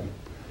ago,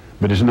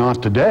 but it's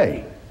not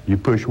today. You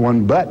push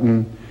one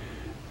button,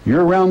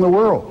 you're around the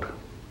world.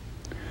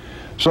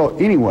 So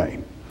anyway,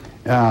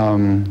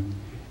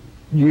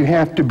 you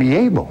have to be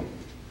able.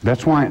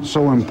 That's why it's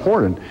so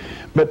important.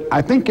 But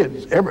I think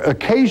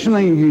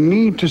occasionally you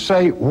need to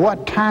say,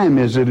 what time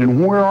is it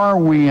and where are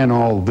we in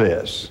all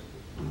this?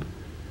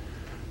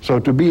 So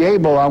to be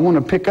able, I want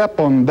to pick up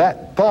on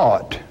that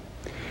thought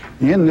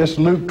in this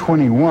Luke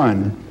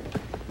 21.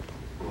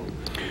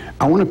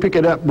 I want to pick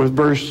it up with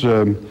verse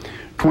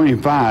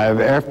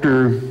 25.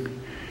 After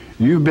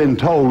you've been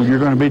told you're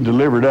going to be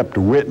delivered up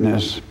to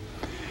witness,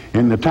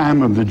 in the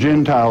time of the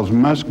Gentiles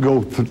must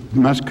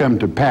come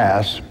to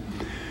pass,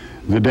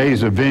 the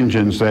days of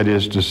vengeance, that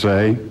is to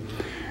say.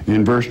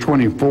 In verse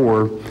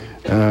 24,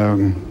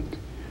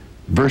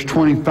 verse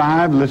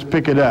 25, let's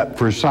pick it up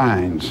for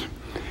signs.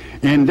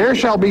 And there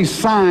shall be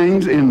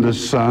signs in the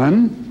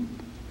sun,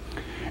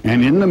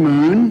 and in the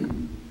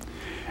moon,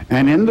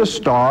 and in the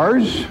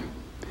stars,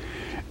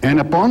 and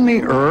upon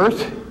the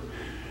earth,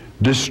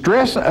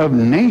 distress of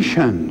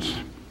nations,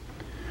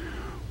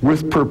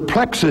 with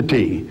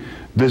perplexity,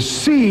 the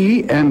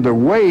sea and the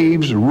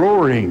waves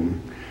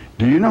roaring.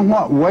 Do you know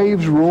what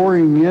waves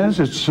roaring is?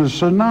 It's a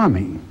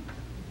tsunami.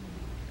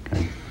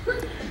 Okay.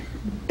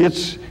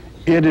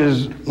 It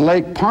is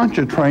Lake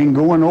Pontchartrain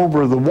going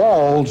over the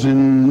walls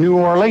in New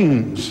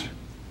Orleans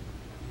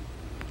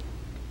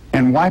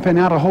and wiping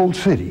out a whole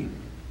city.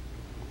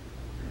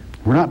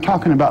 We're not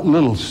talking about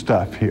little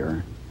stuff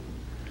here.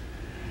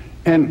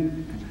 And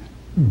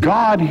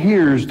God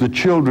hears the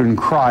children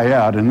cry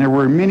out, and there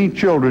were many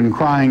children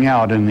crying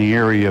out in the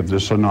area of the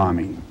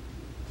tsunami.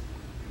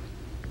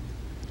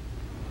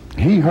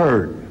 He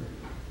heard.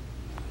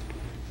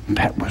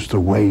 That was the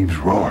waves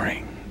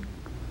roaring.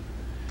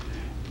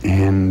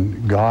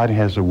 And God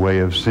has a way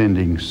of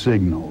sending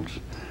signals.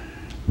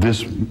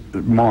 This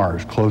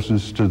Mars,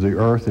 closest to the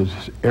Earth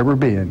it's ever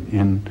been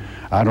in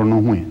I don't know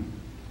when.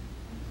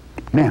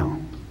 Now,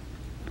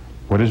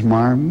 what is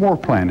more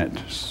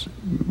planets?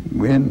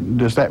 What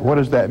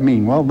does that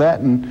mean? Well,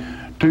 that and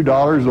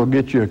 $2 will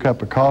get you a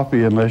cup of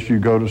coffee unless you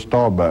go to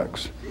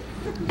Starbucks.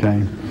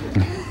 Okay?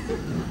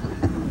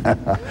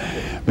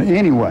 But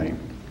anyway,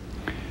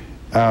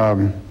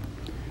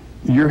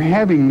 you're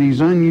having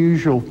these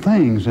unusual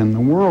things in the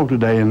world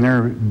today, and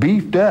they're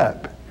beefed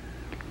up.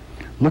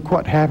 Look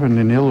what happened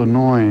in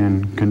Illinois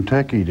and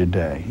Kentucky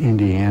today.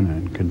 Indiana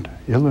and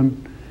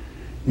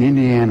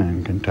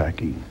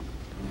Kentucky.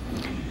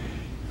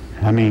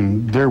 I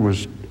mean, there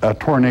was a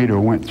tornado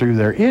went through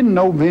there in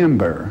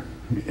November,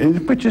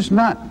 which is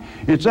not,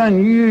 it's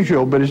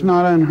unusual, but it's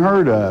not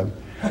unheard of.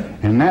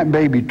 And that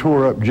baby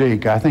tore up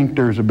Jake. I think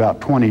there's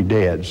about 20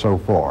 dead so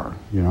far.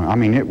 You know, I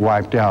mean, it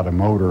wiped out a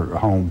motor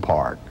home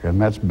park,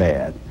 and that's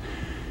bad.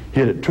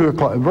 Hit at 2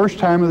 o'clock, worst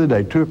time of the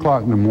day, 2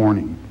 o'clock in the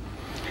morning.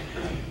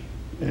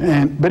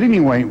 But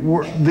anyway,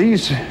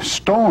 these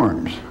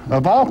storms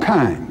of all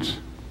kinds,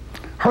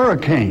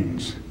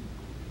 hurricanes,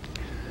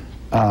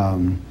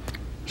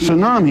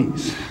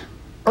 tsunamis,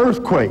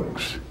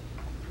 earthquakes,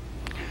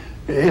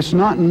 it's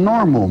not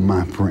normal,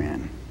 my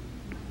friend.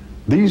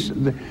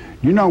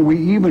 You know, we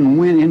even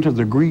went into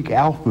the Greek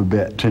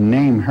alphabet to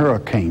name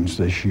hurricanes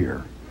this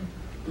year.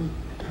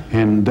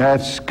 And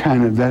that's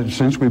kind of that,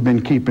 since we've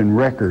been keeping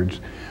records.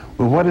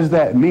 Well, what does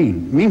that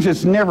mean? It means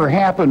it's never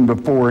happened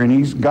before,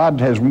 and God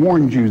has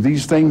warned you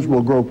these things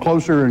will grow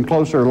closer and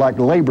closer like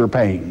labor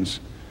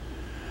pains.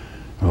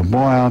 Well, boy,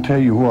 I'll tell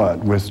you what,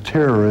 with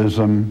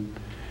terrorism,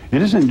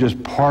 it isn't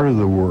just part of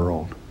the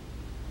world.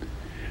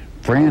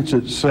 France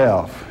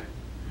itself,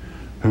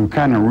 who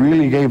kind of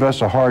really gave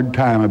us a hard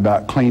time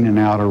about cleaning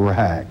out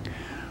Iraq.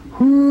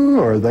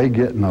 Whoo, are they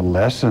getting a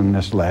lesson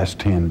this last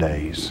 10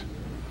 days?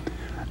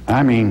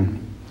 I mean,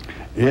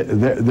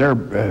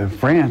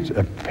 France,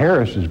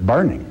 Paris is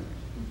burning.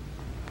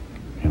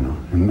 You know,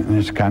 and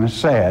it's kind of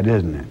sad,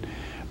 isn't it?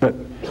 But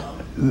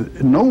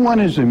no one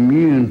is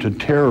immune to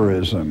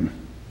terrorism.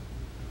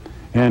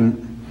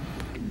 And,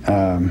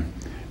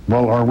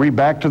 well, are we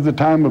back to the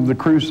time of the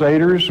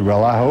Crusaders?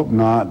 Well, I hope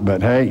not,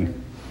 but hey,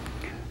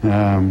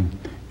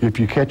 if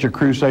you catch a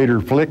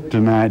Crusader flick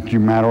tonight, you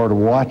might ought to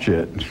watch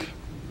it.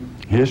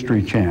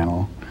 History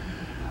Channel.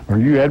 Are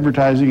you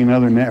advertising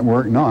another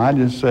network? No, I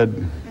just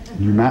said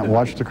you might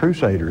watch the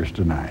Crusaders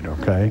tonight,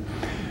 okay?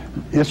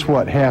 It's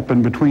what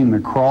happened between the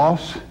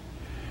cross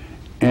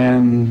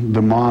and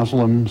the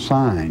Muslim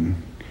sign.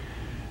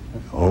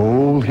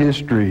 Old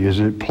history. Is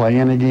it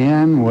playing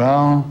again?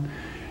 Well,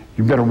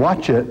 you better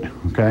watch it,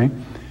 okay?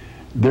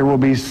 There will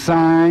be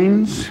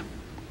signs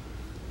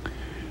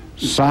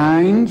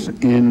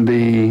in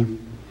the,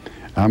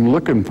 I'm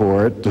looking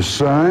for it, the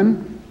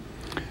sun,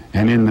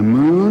 and in the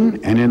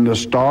moon, and in the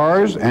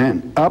stars,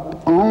 and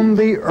up on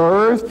the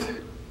earth.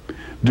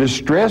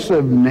 Distress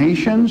of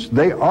nations,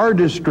 they are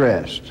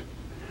distressed.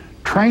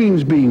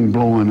 Trains being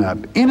blown up,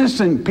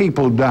 innocent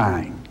people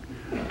dying.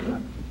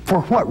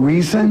 For what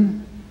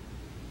reason?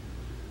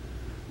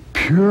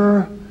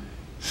 Pure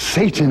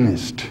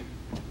Satanist.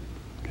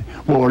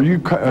 Well, are you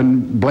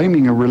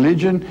blaming a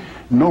religion?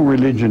 No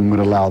religion would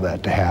allow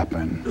that to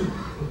happen.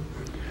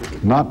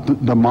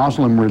 Not the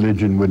Muslim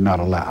religion would not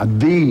allow.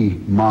 The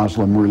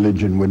Muslim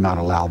religion would not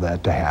allow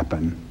that to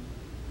happen.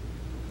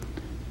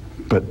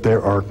 But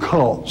there are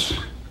cults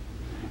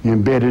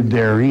embedded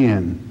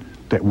therein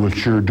that will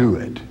sure do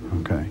it,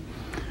 okay,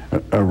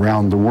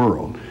 around the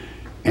world.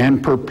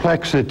 And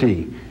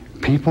perplexity.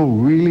 People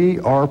really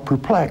are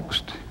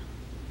perplexed.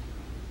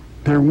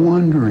 They're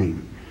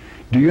wondering.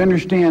 Do you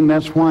understand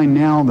that's why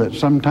now that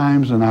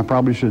sometimes, and I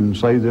probably shouldn't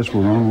say this,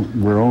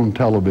 we're on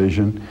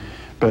television,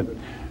 but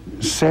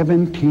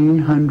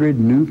 1,700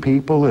 new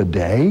people a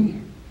day?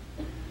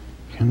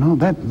 You know,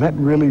 that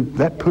really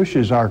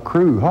pushes our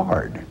crew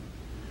hard.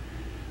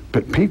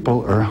 But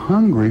people are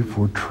hungry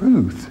for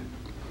truth.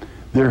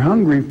 They're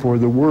hungry for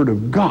the Word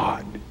of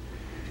God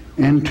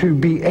and to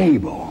be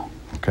able.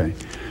 Okay,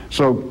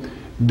 so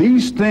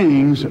these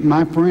things,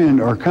 my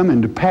friend, are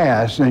coming to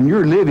pass, and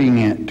you're living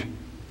it.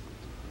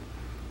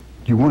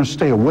 You want to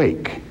stay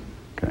awake.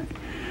 Okay.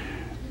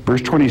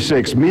 Verse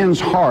 26,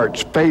 men's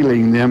hearts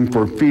failing them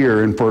for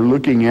fear and for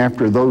looking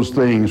after those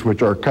things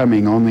which are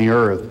coming on the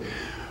earth.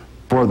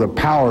 For the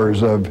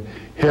powers of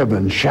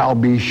heaven shall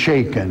be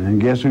shaken.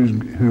 And guess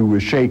who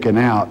was shaken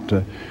out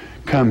to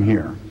come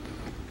here?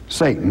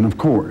 Satan, of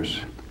course.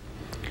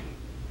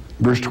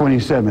 Verse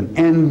 27,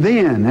 and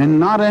then, and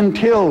not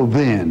until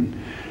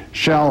then,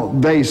 shall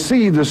they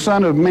see the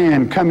Son of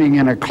Man coming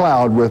in a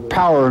cloud with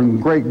power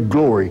and great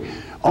glory.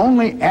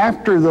 Only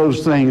after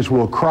those things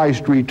will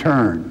Christ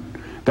return.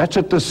 That's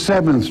at the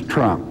 7th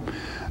trump.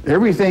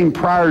 Everything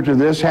prior to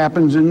this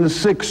happens in the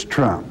 6th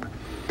trump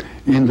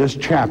in this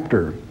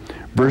chapter.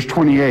 Verse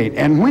 28,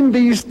 and when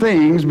these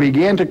things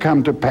begin to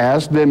come to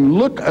pass, then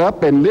look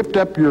up and lift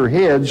up your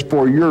heads,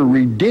 for your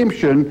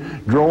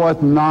redemption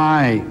draweth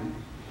nigh.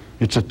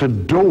 It's at the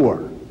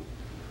door.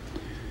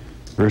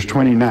 Verse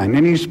 29,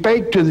 and he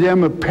spake to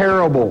them a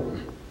parable.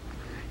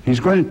 He's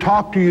going to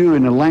talk to you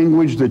in a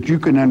language that you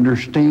can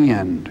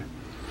understand.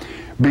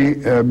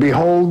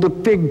 Behold the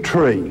fig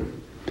tree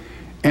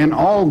and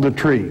all the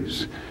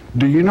trees.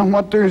 Do you know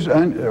what there's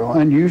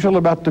unusual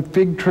about the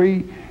fig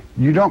tree?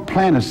 You don't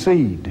plant a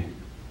seed.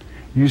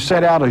 You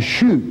set out a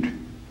shoot.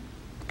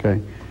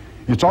 Okay?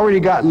 It's already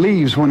got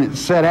leaves when it's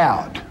set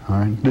out. All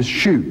right? This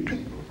shoot.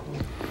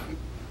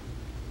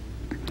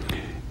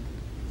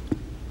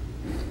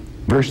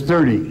 Verse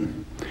 30.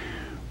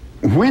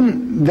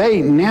 When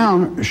they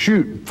now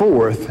shoot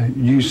forth,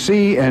 you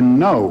see and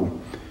know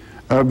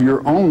of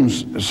your own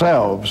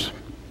selves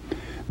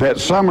that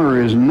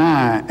summer is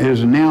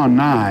now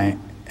nigh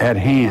at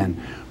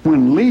hand.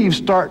 When leaves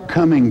start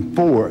coming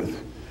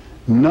forth,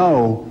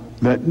 know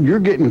that you're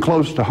getting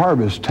close to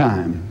harvest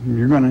time.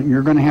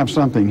 You're gonna have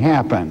something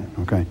happen.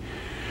 Okay.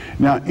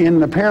 Now, in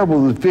the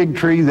parable of the fig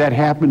tree, that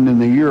happened in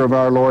the year of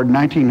our Lord,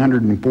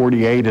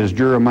 1948, as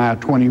Jeremiah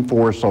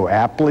 24 so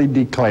aptly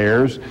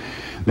declares,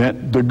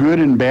 that the good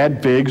and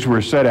bad figs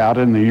were set out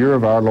in the year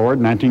of our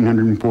Lord,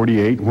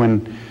 1948,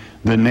 when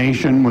the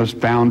nation was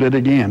founded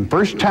again.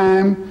 First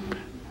time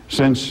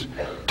since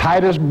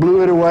Titus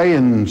blew it away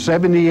in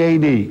 70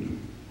 A.D.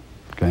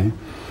 Okay.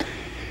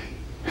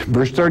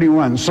 Verse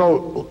 31.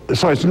 So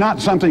it's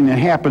not something that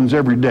happens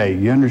every day.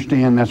 You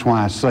understand? That's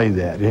why I say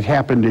that. It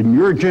happened in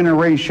your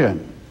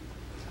generation.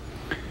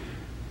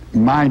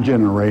 My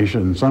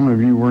generation. Some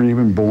of you weren't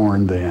even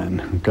born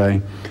then.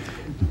 Okay.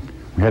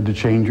 We had to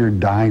change your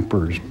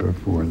diapers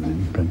before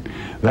then.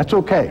 But that's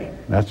okay.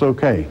 That's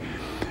okay.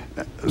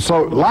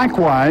 So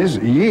likewise,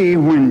 ye,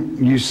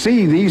 when you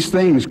see these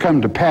things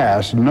come to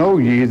pass, know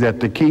ye that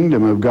the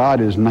kingdom of God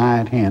is nigh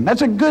at hand.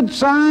 That's a good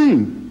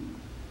sign.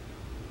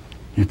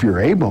 If you're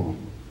able.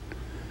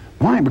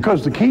 Why?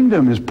 Because the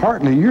kingdom is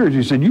partly yours.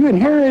 He said, you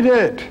inherit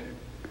it.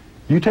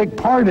 You take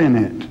part in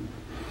it.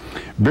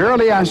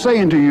 Verily I say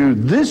unto you,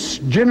 this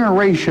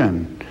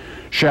generation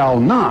shall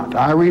not,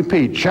 I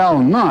repeat, shall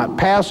not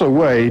pass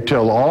away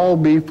till all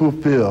be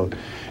fulfilled.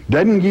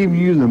 Doesn't give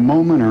you the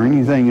moment or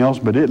anything else,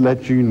 but it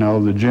lets you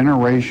know the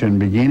generation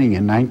beginning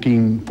in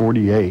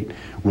 1948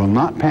 will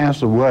not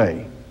pass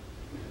away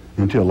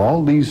until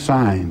all these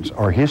signs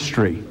are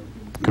history,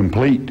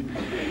 complete.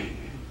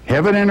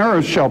 Heaven and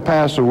earth shall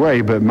pass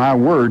away, but my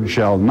word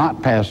shall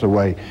not pass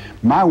away.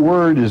 My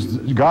word is,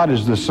 God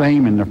is the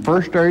same in the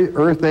first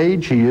earth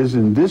age, He is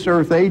in this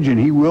earth age, and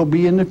He will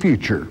be in the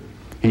future.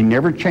 He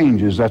never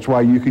changes. That's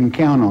why you can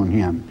count on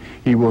Him.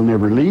 He will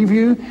never leave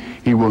you.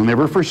 He will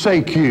never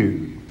forsake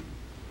you.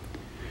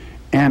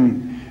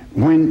 And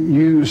when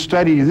you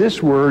study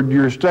this word,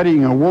 you're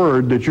studying a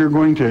word that you're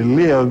going to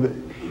live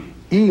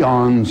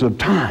eons of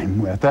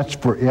time with. That's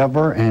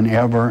forever and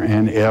ever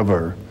and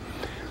ever.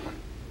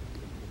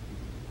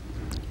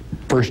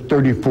 Verse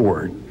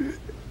 34,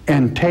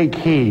 and take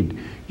heed.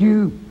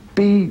 You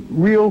be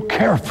real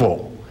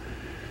careful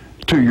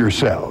to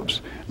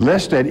yourselves,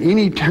 lest at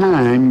any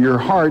time your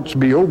hearts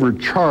be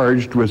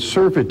overcharged with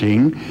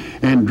surfeiting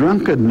and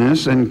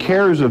drunkenness and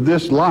cares of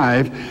this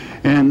life,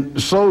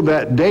 and so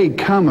that day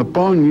come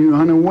upon you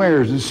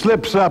unawares. It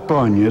slips up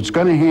on you. It's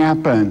going to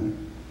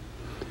happen.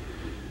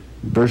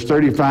 Verse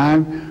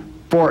 35,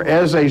 for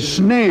as a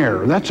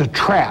snare, that's a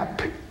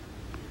trap,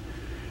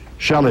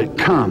 shall it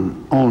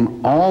come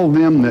on all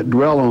them that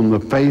dwell on the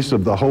face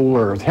of the whole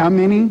earth. How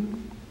many?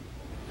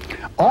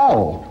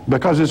 All,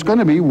 because it's going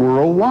to be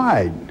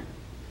worldwide.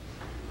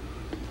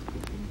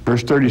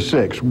 Verse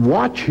 36,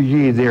 watch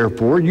ye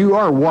therefore, you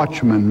are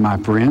watchmen, my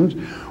friends,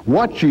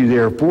 watch ye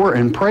therefore,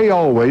 and pray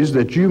always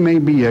that you may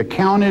be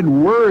accounted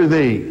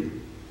worthy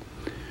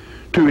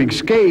to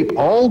escape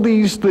all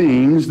these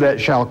things that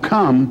shall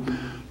come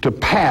to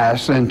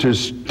pass, and to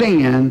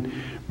stand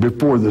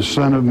before the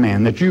Son of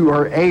Man, that you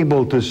are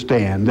able to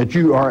stand, that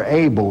you are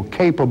able,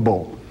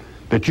 capable,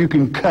 that you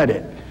can cut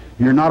it.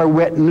 You're not a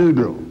wet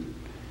noodle.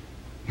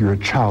 You're a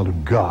child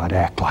of God.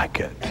 Act like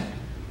it.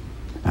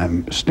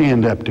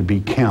 Stand up to be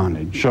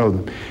counted. Show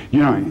them. You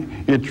know,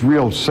 it's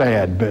real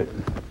sad, but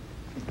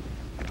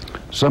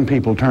some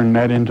people turn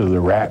that into the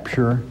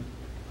rapture.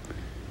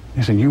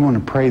 They say, you want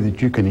to pray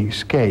that you can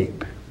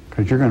escape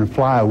because you're going to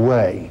fly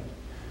away.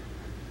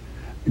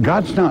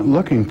 God's not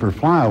looking for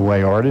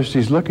flyaway artists.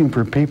 He's looking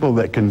for people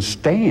that can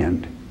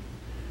stand.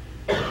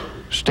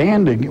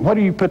 Stand. What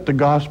do you put the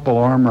gospel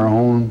armor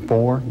on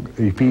for?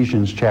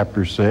 Ephesians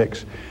chapter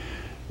 6.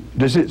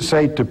 Does it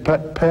say to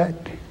put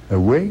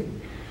away?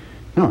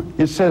 No,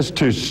 it says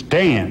to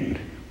stand.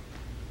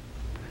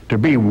 To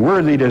be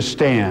worthy to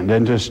stand,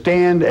 and to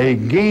stand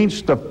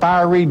against the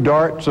fiery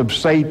darts of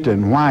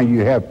Satan. Why?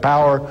 You have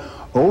power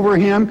over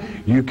him.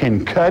 You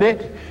can cut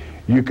it.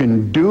 You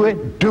can do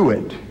it. Do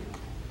it.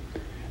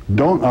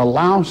 Don't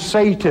allow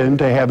Satan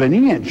to have an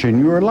inch in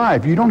your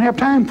life. You don't have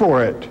time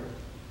for it.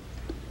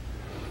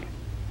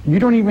 You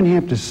don't even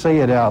have to say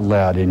it out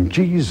loud. In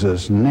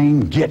Jesus'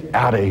 name, get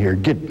out of here.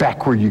 Get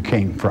back where you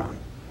came from.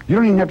 You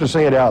don't even have to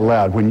say it out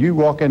loud. When you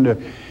walk into a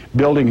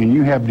building and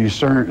you have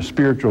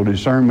spiritual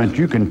discernment,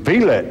 you can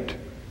feel it.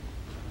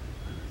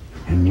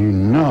 And you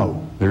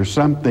know there's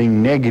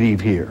something negative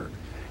here.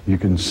 You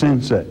can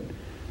sense it.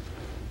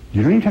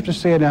 You don't even have to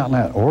say it out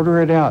loud.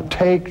 Order it out.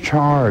 Take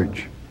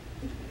charge.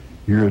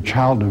 You're a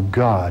child of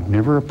God.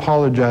 Never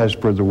apologize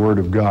for the Word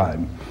of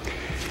God.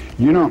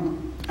 You know,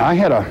 I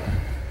had a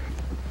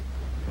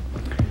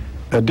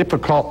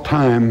difficult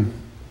time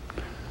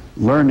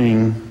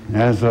learning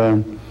as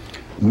a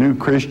new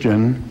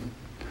Christian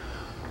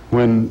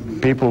when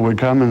people would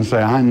come and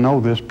say, I know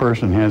this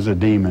person has a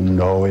demon.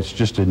 No, it's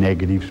just a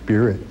negative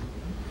spirit.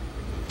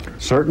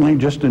 Certainly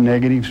just a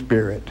negative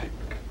spirit.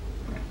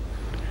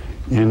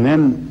 And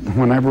then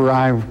whenever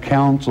I've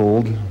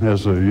counseled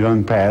as a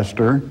young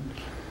pastor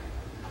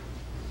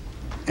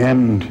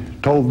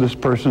and told this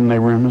person they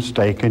were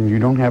mistaken, you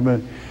don't have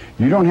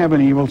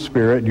an evil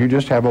spirit, you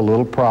just have a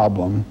little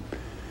problem.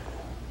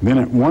 Then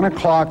at 1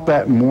 o'clock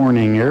that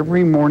morning,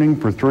 every morning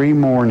for 3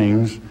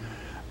 mornings,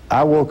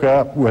 I woke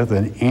up with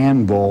an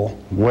anvil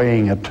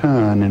weighing a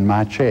ton in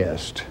my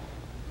chest.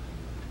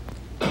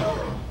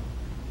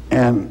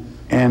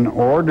 And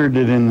ordered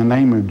it in the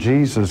name of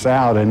Jesus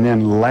out, and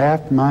then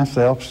laughed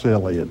myself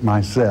silly at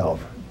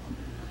myself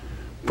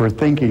for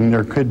thinking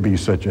there could be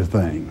such a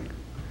thing,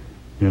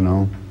 you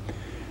know.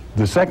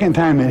 The second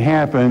time it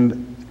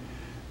happened,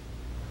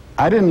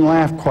 I didn't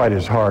laugh quite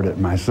as hard at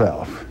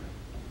myself.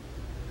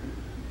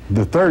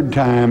 The third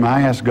time,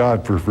 I asked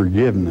God for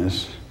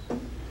forgiveness,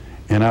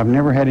 and I've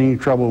never had any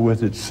trouble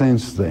with it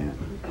since then,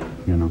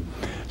 you know.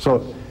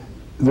 So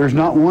there's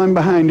not one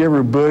behind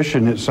every bush,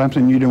 and it's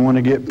something you don't want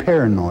to get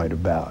paranoid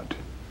about,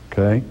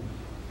 okay?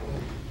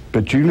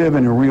 But you live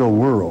in a real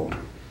world,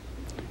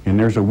 and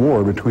there's a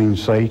war between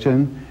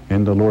Satan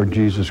and the Lord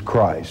Jesus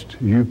Christ.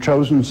 You've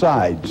chosen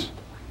sides.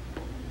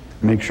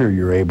 Make sure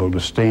you're able to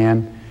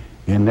stand,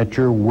 and that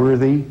you're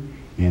worthy,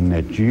 and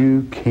that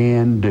you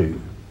can do,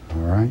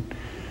 all right?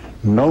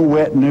 No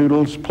wet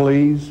noodles,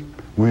 please.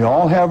 We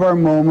all have our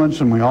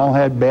moments, and we all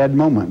had bad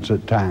moments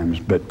at times,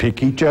 but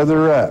pick each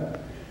other up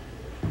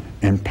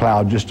and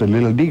plow just a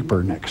little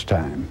deeper next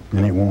time,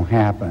 and it won't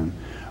happen.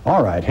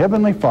 All right,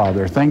 Heavenly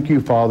Father, thank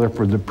you, Father,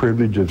 for the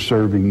privilege of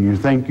serving you.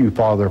 Thank you,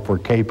 Father, for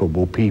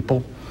capable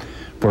people,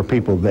 for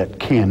people that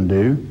can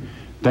do.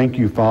 Thank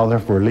you, Father,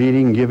 for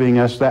leading, giving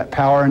us that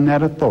power and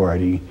that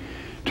authority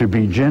to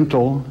be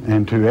gentle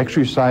and to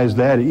exercise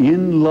that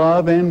in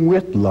love and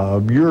with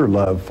love, your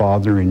love,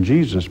 Father, in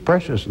Jesus'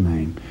 precious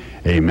name.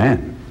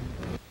 Amen.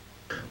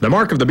 The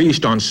Mark of the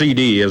Beast on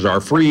CD is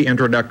our free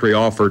introductory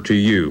offer to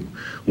you.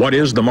 What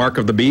is the Mark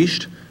of the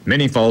Beast?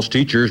 Many false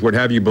teachers would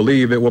have you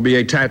believe it will be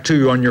a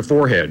tattoo on your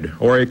forehead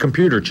or a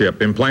computer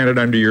chip implanted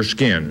under your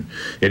skin.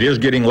 It is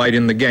getting late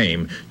in the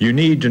game. You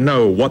need to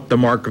know what the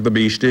Mark of the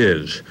Beast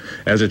is.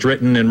 As it's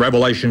written in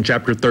Revelation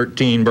chapter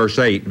 13, verse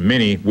 8,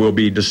 many will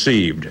be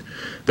deceived.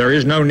 There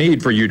is no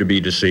need for you to be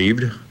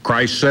deceived.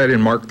 Christ said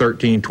in Mark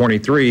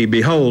 13:23,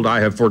 "Behold,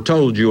 I have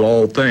foretold you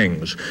all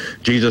things."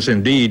 Jesus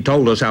indeed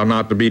told us how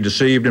not to be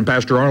deceived, and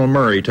Pastor Arnold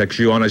Murray takes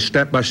you on a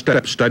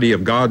step-by-step study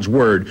of God's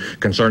Word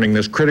concerning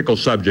this critical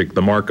subject,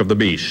 the mark of the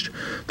beast.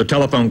 The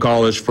telephone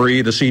call is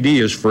free. The CD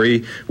is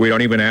free. We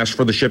don't even ask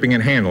for the shipping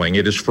and handling.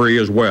 It is free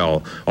as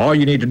well. All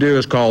you need to do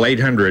is call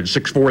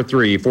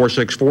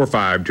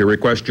 800-643-4645 to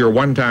request your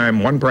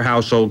one-time,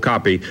 one-per-household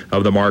copy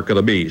of the Mark of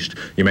the Beast.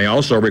 You may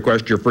also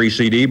request your free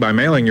CD by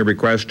mailing your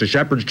request to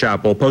Shepherd's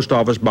Chapel, Post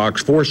Office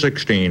Box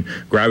 416,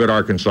 Gravette,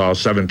 Arkansas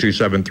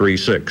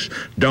 72736.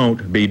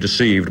 Don't be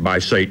deceived by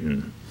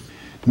Satan.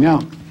 Now,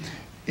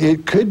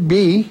 it could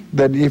be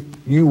that if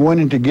you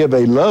wanted to give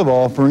a love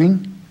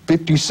offering,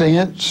 50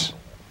 cents,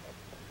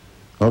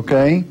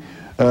 okay,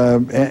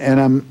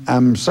 and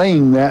I'm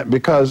saying that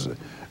because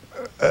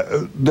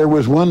there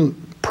was one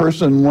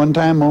person one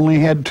time only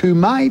had 2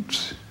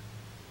 mites.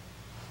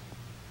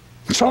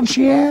 That's all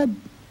she had.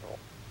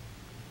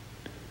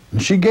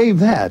 And she gave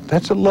that.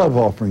 That's a love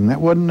offering. That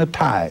wasn't a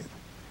tithe.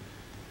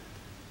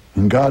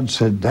 And God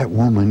said that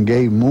woman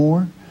gave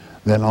more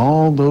than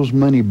all those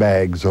money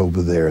bags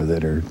over there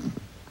that are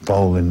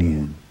falling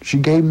in. She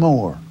gave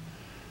more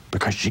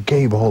because she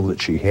gave all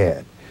that she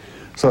had.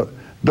 So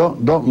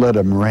don't let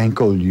them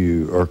rankle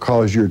you or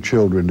cause your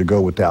children to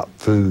go without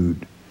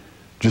food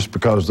just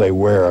because they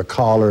wear a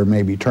collar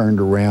maybe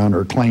turned around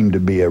or claim to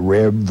be a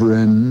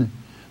reverend.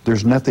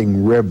 There's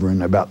nothing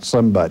reverend about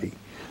somebody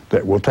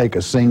that will take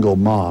a single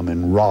mom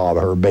and rob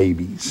her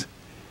babies.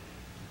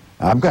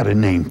 I've got a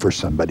name for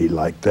somebody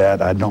like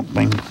that. I don't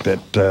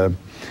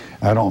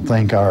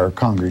think our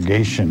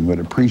congregation would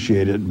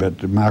appreciate it,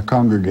 but my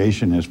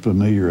congregation is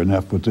familiar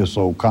enough with this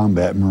old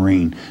combat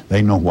Marine.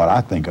 They know what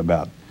I think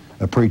about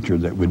a preacher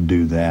that would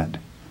do that.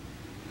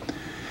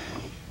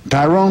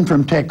 Tyrone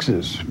from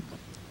Texas.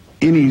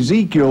 In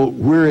Ezekiel,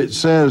 where it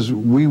says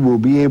we will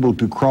be able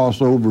to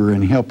cross over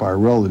and help our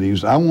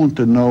relatives, I want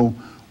to know,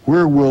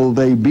 where will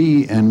they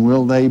be, and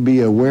will they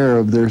be aware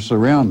of their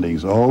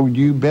surroundings? Oh,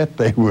 you bet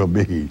they will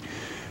be.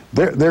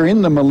 They're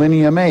in the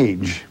millennium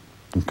age,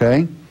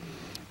 okay?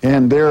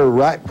 And they're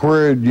right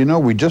where, you know,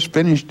 we just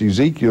finished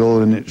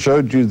Ezekiel and it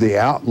showed you the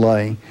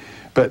outlay.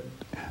 But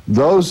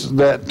those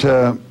that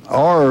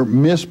are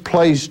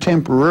misplaced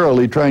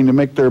temporarily, trying to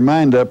make their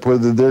mind up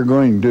whether they're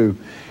going to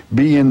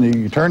be in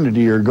the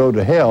eternity or go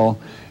to hell,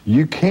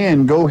 you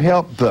can go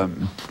help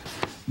them.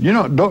 You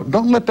know,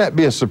 don't let that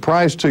be a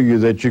surprise to you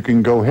that you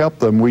can go help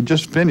them. We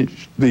just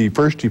finished the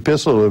first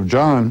epistle of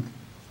John.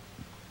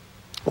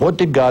 What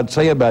did God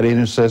say about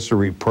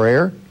intercessory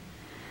prayer?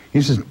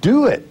 He says,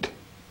 do it.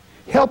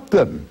 Help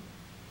them.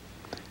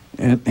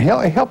 And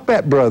help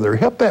that brother,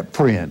 help that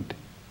friend,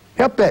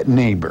 help that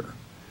neighbor.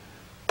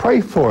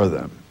 Pray for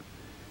them.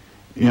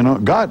 You know,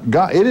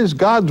 it is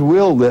God's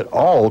will that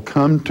all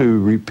come to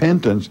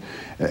repentance.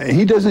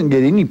 He doesn't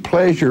get any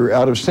pleasure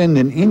out of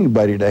sending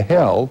anybody to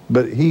hell,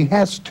 but he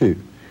has to.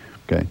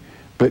 Okay?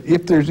 But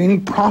if there's any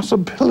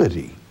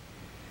possibility,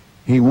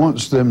 he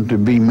wants them to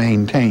be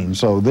maintained.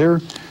 So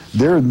they're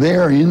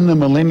there in the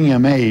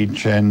millennium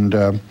age. And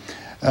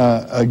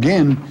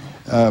again,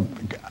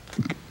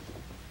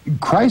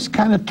 Christ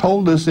kind of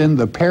told us in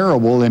the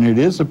parable, and it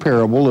is a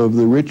parable of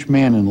the rich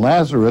man and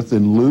Lazarus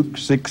in Luke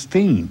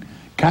 16.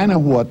 Kind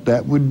of what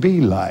that would be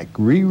like.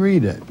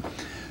 Reread it.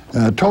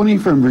 Tony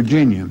from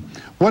Virginia.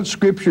 What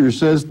scripture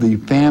says the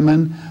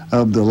famine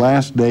of the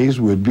last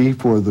days would be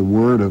for the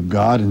word of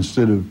God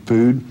instead of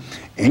food?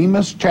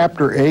 Amos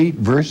chapter 8,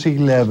 verse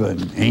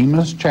 11.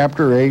 Amos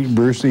chapter 8,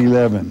 verse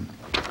 11.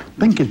 I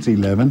think it's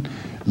 11.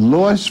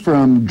 Lois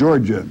from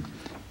Georgia.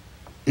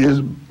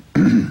 Is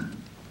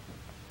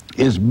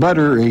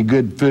butter a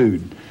good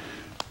food?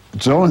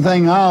 It's the only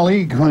thing I'll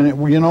eat when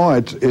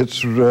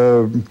it's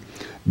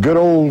good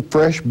old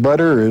fresh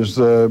butter is,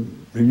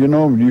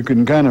 you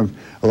can kind of,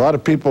 a lot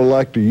of people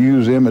like to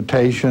use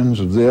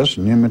imitations of this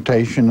and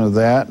imitation of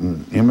that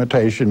and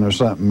imitation of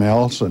something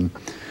else. And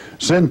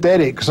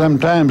synthetic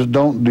sometimes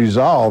don't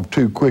dissolve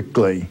too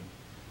quickly.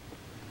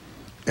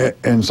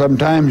 And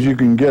sometimes you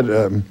can get,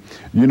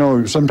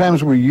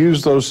 sometimes we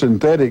use those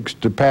synthetics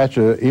to patch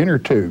an inner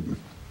tube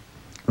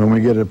when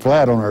we get a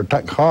flat on our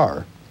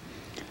car.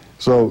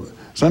 So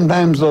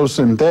sometimes those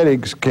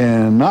synthetics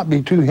can not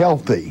be too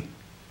healthy.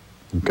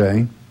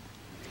 Okay,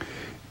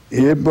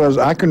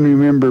 I can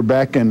remember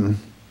back in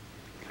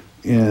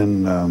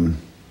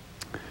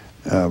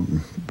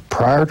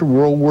prior to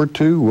World War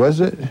II,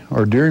 was it,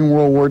 or during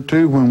World War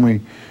II,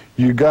 when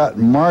you got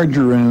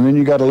margarine and then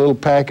you got a little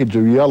package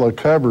of yellow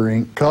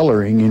coloring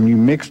and you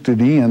mixed it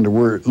in to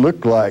where it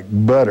looked like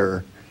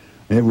butter.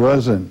 It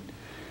wasn't,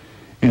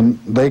 and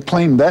they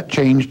claimed that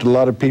changed a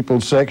lot of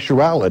people's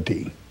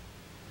sexuality.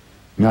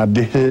 Now,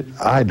 did it?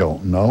 I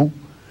don't know.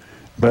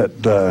 But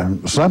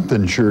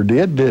something sure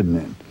did, didn't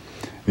it?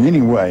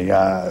 Anyway,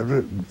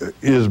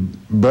 is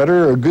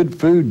butter a good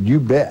food? You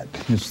bet.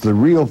 It's the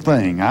real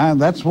thing.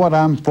 That's what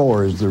I'm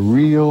for, is the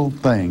real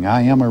thing.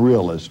 I am a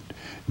realist.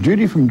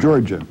 Judy from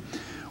Georgia.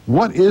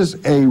 What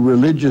is a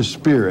religious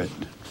spirit?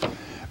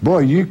 Boy,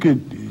 you could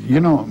you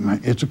know,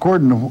 it's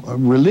according to,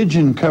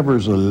 religion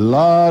covers a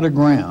lot of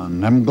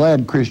ground. I'm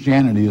glad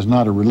Christianity is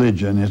not a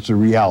religion, it's a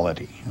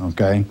reality,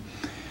 okay?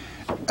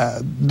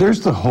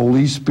 There's the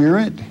Holy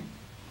Spirit,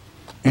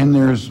 and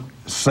there's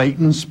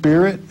Satan's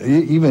spirit.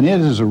 Even it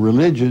is a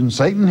religion.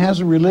 Satan has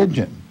a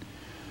religion.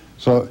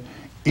 So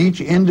each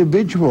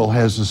individual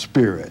has a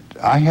spirit.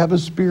 I have a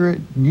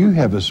spirit, you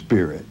have a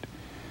spirit.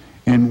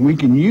 And we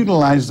can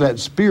utilize that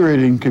spirit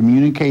in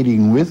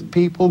communicating with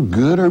people,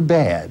 good or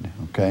bad,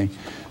 okay?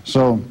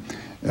 So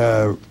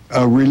a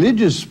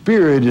religious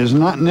spirit is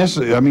not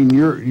necessarily, I mean,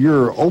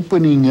 you're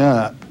opening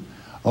up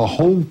a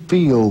whole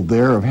field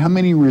there of how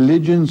many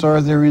religions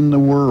are there in the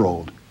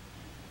world,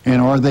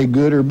 and are they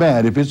good or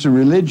bad? If it's a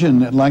religion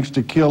that likes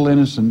to kill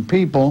innocent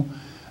people,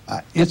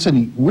 it's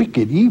a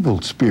wicked,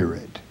 evil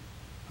spirit,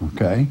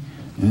 okay,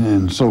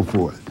 and so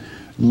forth.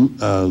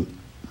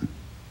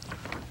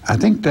 I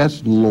think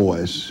that's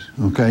Lois,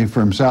 okay,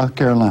 from South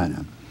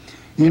Carolina.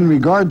 In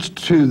regards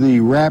to the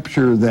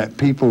rapture that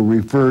people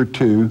refer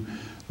to,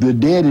 the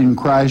dead in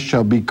Christ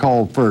shall be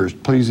called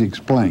first. Please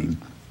explain.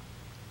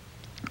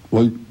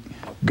 Well,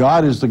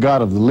 God is the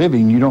God of the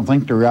living. You don't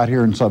think they're out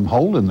here in some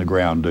hole in the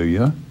ground, do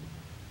you?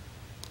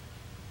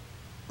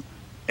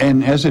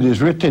 And as it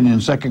is written in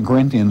 2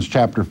 Corinthians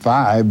chapter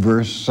 5,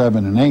 verse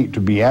 7 and 8,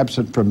 to be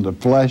absent from the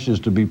flesh is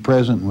to be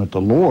present with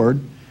the Lord.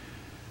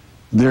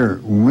 They're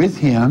with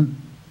Him.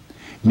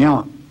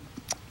 Now,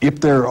 if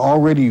they're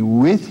already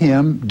with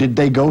Him, did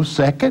they go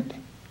second?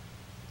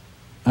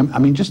 I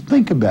mean, just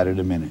think about it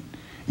a minute.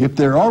 If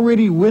they're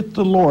already with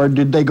the Lord,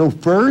 did they go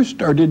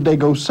first or did they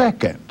go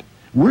second?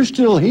 We're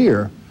still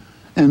here,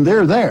 and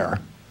they're there.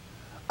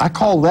 I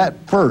call that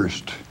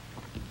first.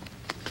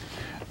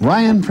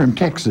 Ryan from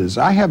Texas,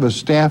 I have a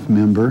staff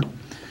member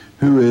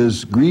who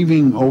is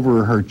grieving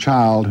over her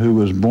child who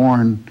was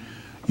born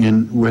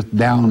with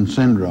Down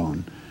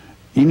syndrome.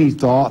 Any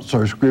thoughts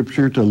or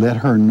scripture to let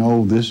her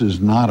know this is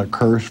not a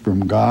curse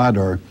from God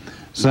or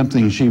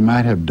something she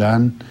might have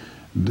done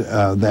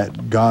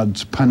that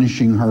God's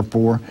punishing her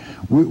for?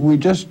 We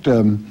just,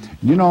 you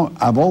know,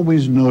 I've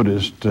always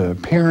noticed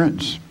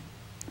parents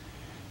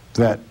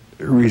that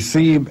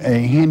receive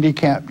a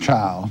handicapped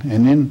child,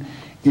 and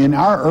in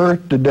our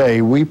earth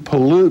today, we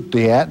pollute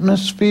the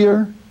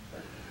atmosphere.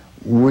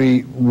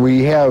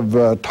 We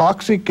have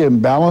toxic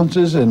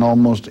imbalances in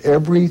almost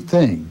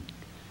everything.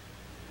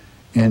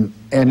 And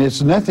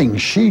it's nothing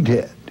she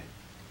did.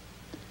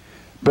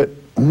 But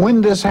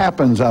when this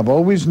happens, I've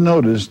always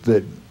noticed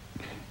that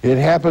it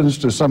happens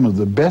to some of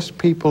the best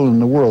people in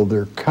the world.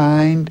 They're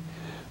kind,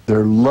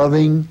 they're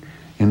loving,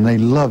 and they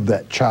love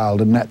that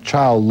child, and that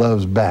child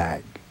loves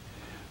back.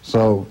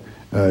 So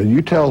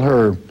you tell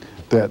her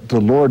that the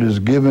Lord has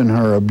given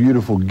her a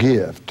beautiful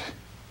gift,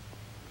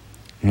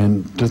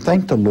 and to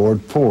thank the Lord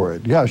for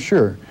it. Yeah,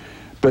 sure.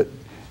 But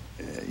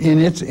in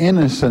its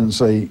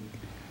innocency,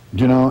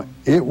 you know,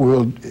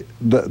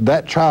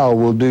 that child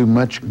will do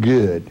much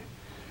good,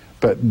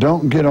 but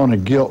don't get on a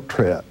guilt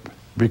trip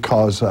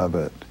because of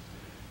it.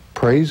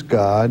 Praise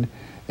God.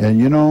 And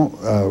you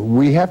know,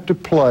 we have to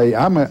play,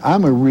 I'm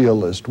a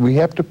realist, we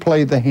have to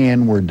play the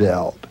hand we're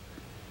dealt.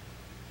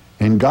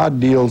 And God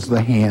deals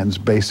the hands,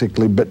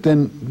 basically. But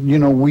then, you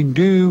know, we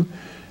do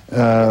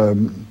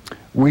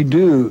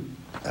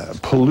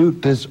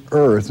pollute this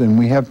earth, and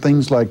we have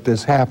things like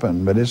this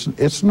happen. But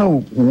it's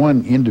no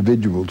one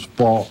individual's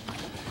fault,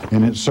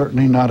 and it's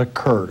certainly not a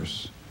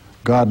curse.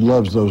 God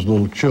loves those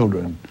little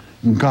children,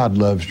 and God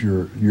loves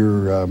your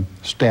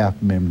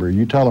staff member.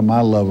 You tell them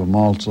I love them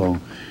also.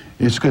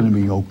 It's going to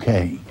be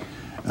okay.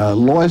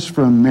 Lois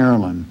from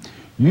Maryland.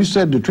 You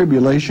said the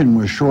tribulation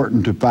was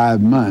shortened to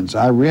 5 months.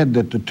 I read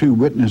that the 2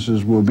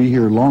 witnesses will be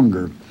here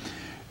longer.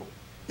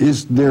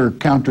 Is there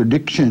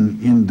contradiction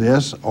in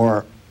this,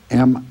 or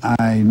am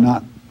I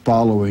not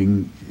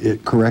following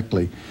it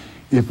correctly?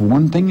 If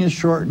one thing is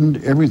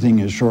shortened, everything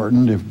is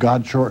shortened if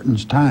God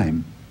shortens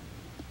time.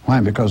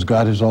 Why? Because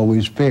God is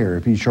always fair.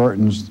 If He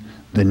shortens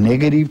the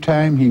negative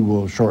time, He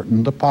will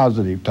shorten the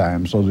positive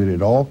time so that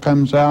it all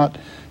comes out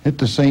at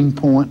the same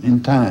point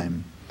in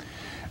time.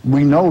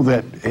 We know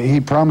that He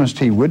promised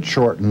He would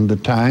shorten the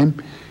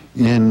time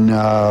in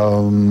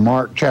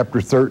Mark chapter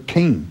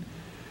 13.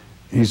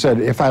 He said,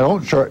 if I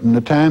don't shorten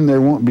the time,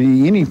 there won't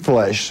be any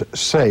flesh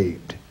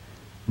saved.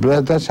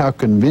 But that's how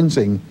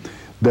convincing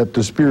that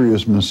the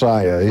spurious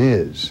Messiah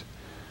is.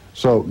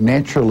 So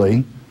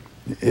naturally,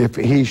 if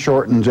He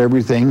shortens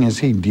everything as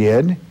He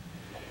did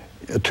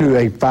to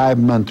a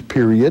 5-month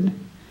period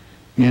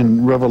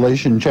in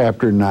Revelation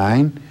chapter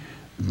 9,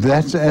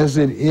 that's as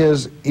it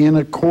is in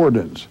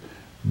accordance.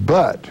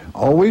 But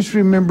always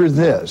remember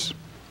this,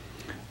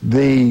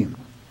 the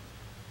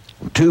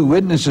 2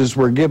 witnesses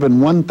were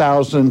given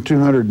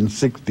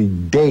 1,260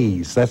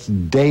 days. That's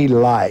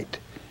daylight.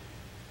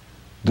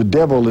 The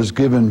devil is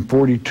given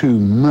 42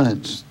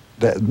 months.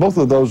 Both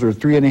of those are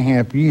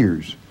 3.5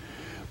 years.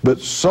 But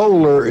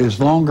solar is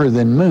longer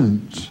than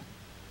moons.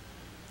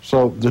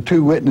 So the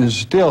 2 witnesses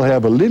still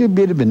have a little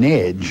bit of an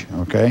edge,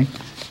 okay,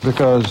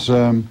 because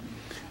of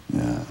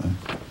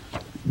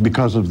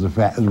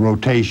the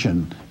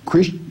rotation.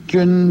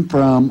 Christian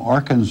from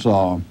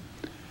Arkansas.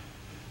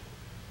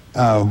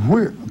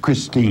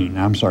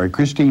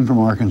 Christine from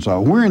Arkansas.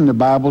 Where in the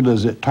Bible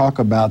does it talk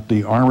about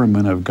the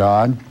armament of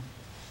God?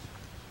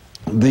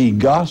 The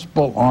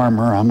gospel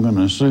armor, I'm going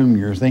to assume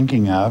you're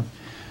thinking of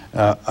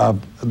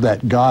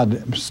that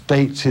God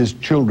states his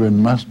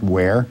children must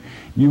wear,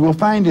 you will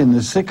find in the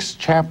 6th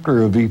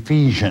chapter of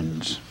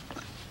Ephesians.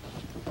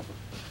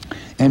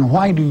 And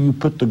why do you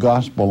put the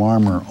gospel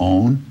armor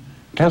on?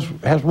 It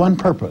has one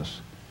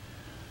purpose,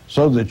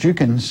 so that you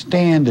can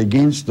stand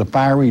against the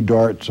fiery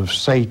darts of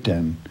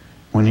Satan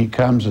when he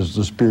comes as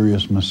the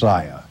spurious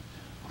Messiah.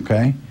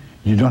 Okay?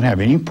 You don't have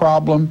any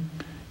problem.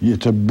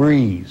 It's a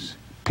breeze,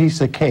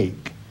 piece of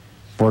cake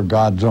for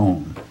God's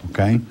own.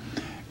 Okay?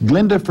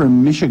 Glenda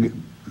from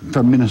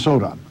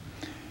Minnesota.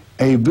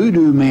 A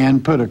voodoo man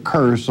put a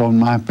curse on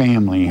my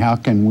family. How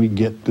can we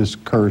get this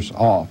curse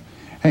off?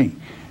 Hey,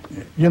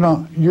 you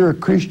know, you're a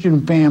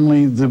Christian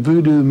family. The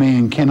voodoo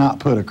man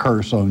cannot put a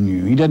curse on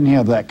you. He doesn't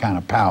have that kind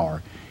of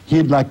power.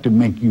 He'd like to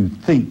make you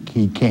think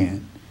he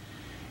can.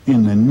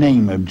 In the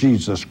name of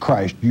Jesus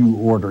Christ, you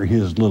order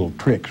his little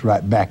tricks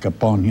right back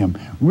upon him.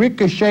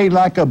 Ricochet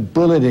like a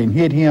bullet and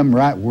hit him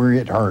right where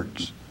it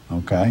hurts.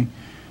 Okay?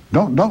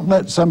 Don't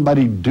let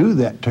somebody do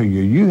that to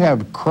you. You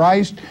have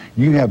Christ,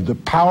 you have the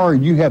power,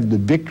 you have the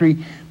victory.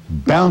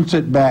 Bounce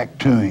it back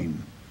to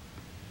him.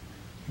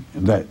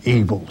 That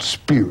evil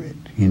spirit.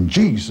 In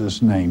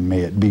Jesus' name,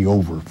 may it be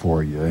over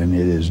for you, and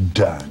it is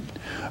done.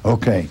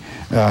 Okay,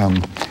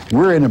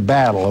 we're in a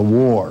battle, a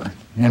war,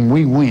 and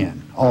we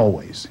win,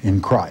 always,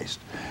 in Christ.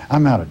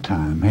 I'm out of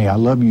time. Hey, I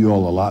love you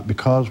all a lot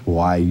because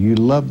why? You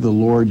love the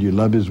Lord, you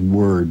love his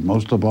word.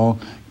 Most of all,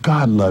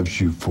 God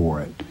loves you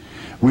for it.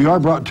 We are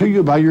brought to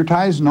you by your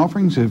tithes and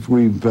offerings. If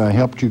we've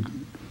helped you,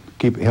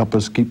 help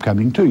us keep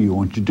coming to you.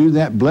 Once you do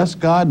that, bless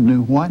God, and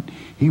know what?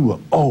 He will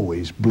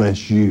always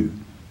bless you.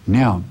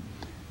 Now,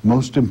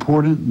 most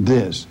important,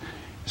 this,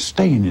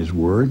 stay in his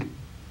word.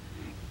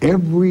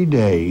 Every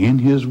day in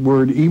his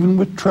word, even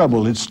with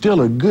trouble, it's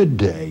still a good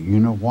day. You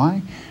know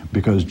why?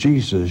 Because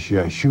Jesus,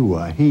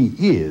 Yeshua, he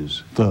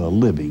is the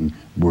living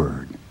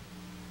word.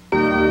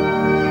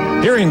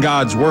 Hearing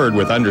God's word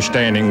with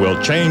understanding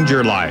will change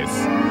your life.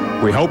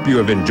 We hope you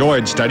have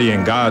enjoyed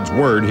studying God's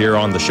word here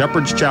on the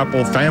Shepherd's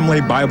Chapel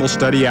Family Bible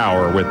Study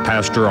Hour with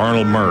Pastor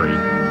Arnold Murray.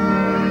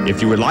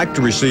 If you would like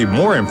to receive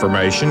more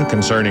information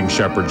concerning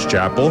Shepherd's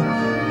Chapel,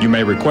 you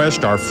may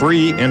request our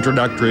free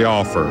introductory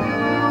offer.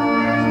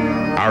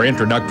 Our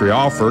introductory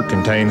offer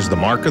contains the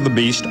Mark of the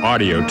Beast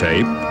audio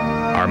tape,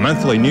 our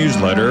monthly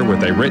newsletter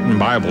with a written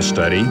Bible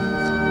study,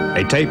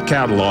 a tape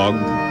catalog,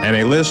 and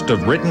a list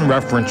of written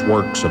reference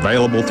works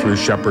available through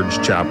Shepherd's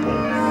Chapel.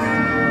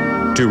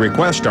 To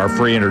request our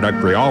free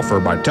introductory offer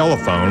by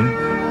telephone,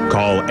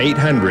 call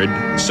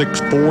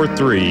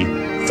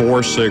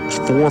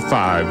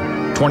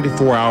 800-643-4645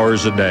 24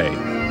 hours a day.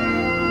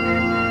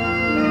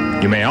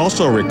 You may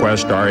also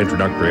request our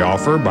introductory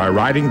offer by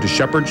writing to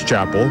Shepherd's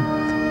Chapel,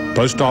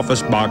 Post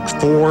Office Box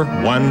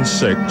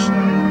 416,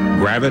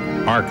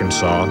 Gravette,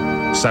 Arkansas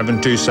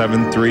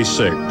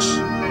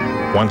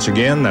 72736. Once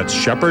again, that's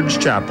Shepherd's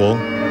Chapel,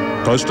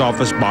 Post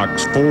Office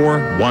Box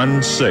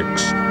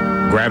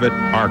 416, Gravette,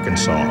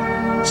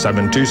 Arkansas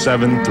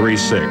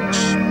 72736.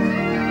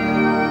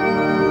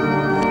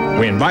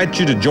 We invite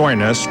you to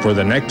join us for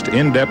the next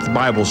in-depth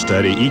Bible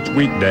study each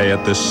weekday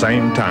at this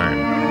same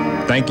time.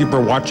 Thank you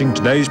for watching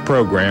today's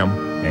program,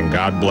 and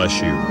God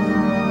bless you.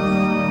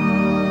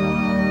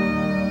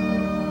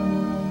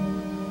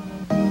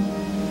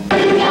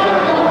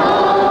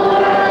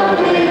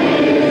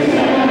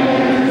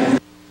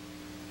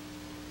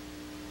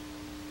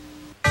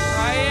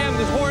 I am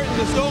the port in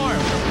the storm.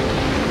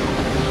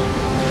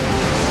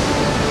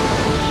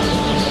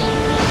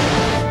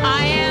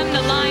 I am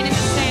the line in the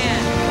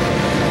sand.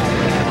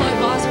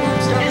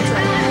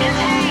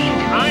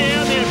 I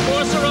am the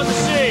enforcer of the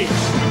sea.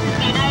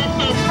 The United States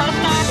Coast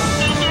Guard will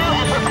see you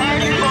and prepare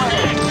your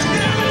boarding.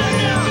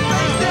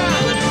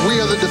 We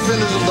are the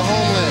defenders of the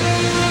homeland.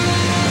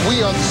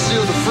 We are the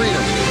shield of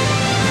freedom.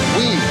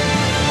 We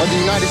are the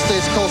United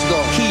States Coast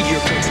Guard. Heed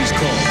your country's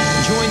call.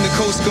 Join the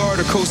Coast Guard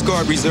or Coast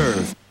Guard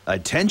Reserve.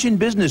 Attention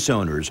business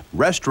owners,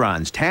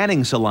 restaurants,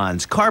 tanning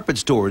salons, carpet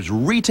stores,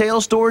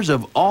 retail stores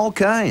of all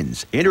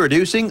kinds.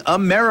 Introducing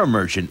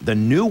AmeriMerchant, the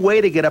new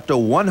way to get up to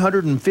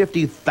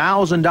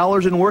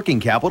 $150,000 in working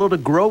capital to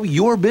grow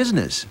your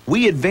business.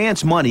 We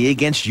advance money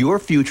against your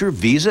future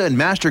Visa and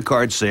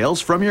MasterCard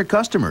sales from your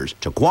customers.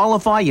 To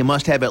qualify, you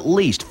must have at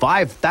least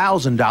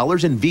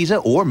 $5,000 in Visa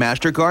or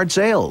MasterCard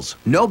sales.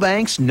 No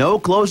banks, no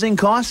closing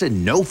costs,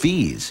 and no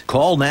fees.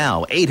 Call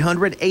now,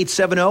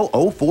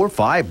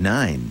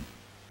 800-870-0459.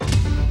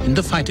 In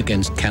the fight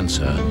against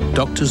cancer,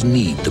 doctors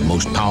need the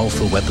most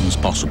powerful weapons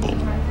possible.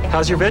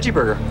 How's your veggie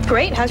burger?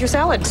 Great. How's your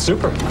salad?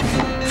 Super.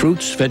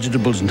 Fruits,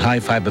 vegetables, and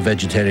high-fiber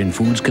vegetarian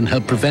foods can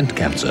help prevent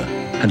cancer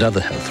and other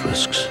health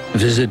risks.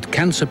 Visit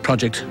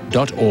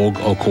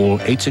cancerproject.org or call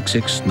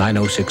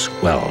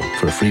 866-906-WELL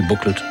for a free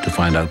booklet to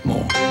find out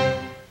more.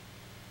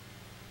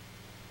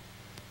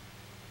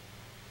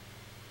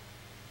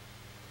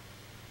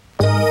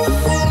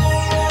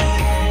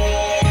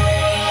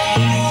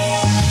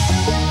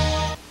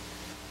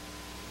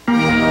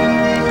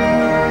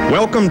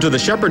 Welcome to the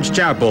Shepherd's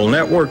Chapel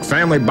Network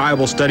Family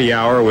Bible Study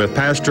Hour with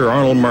Pastor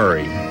Arnold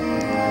Murray.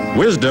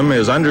 Wisdom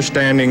is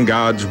understanding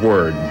God's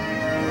Word.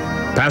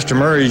 Pastor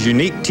Murray's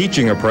unique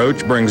teaching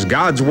approach brings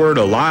God's Word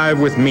alive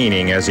with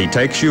meaning as he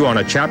takes you on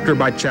a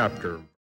chapter-by-chapter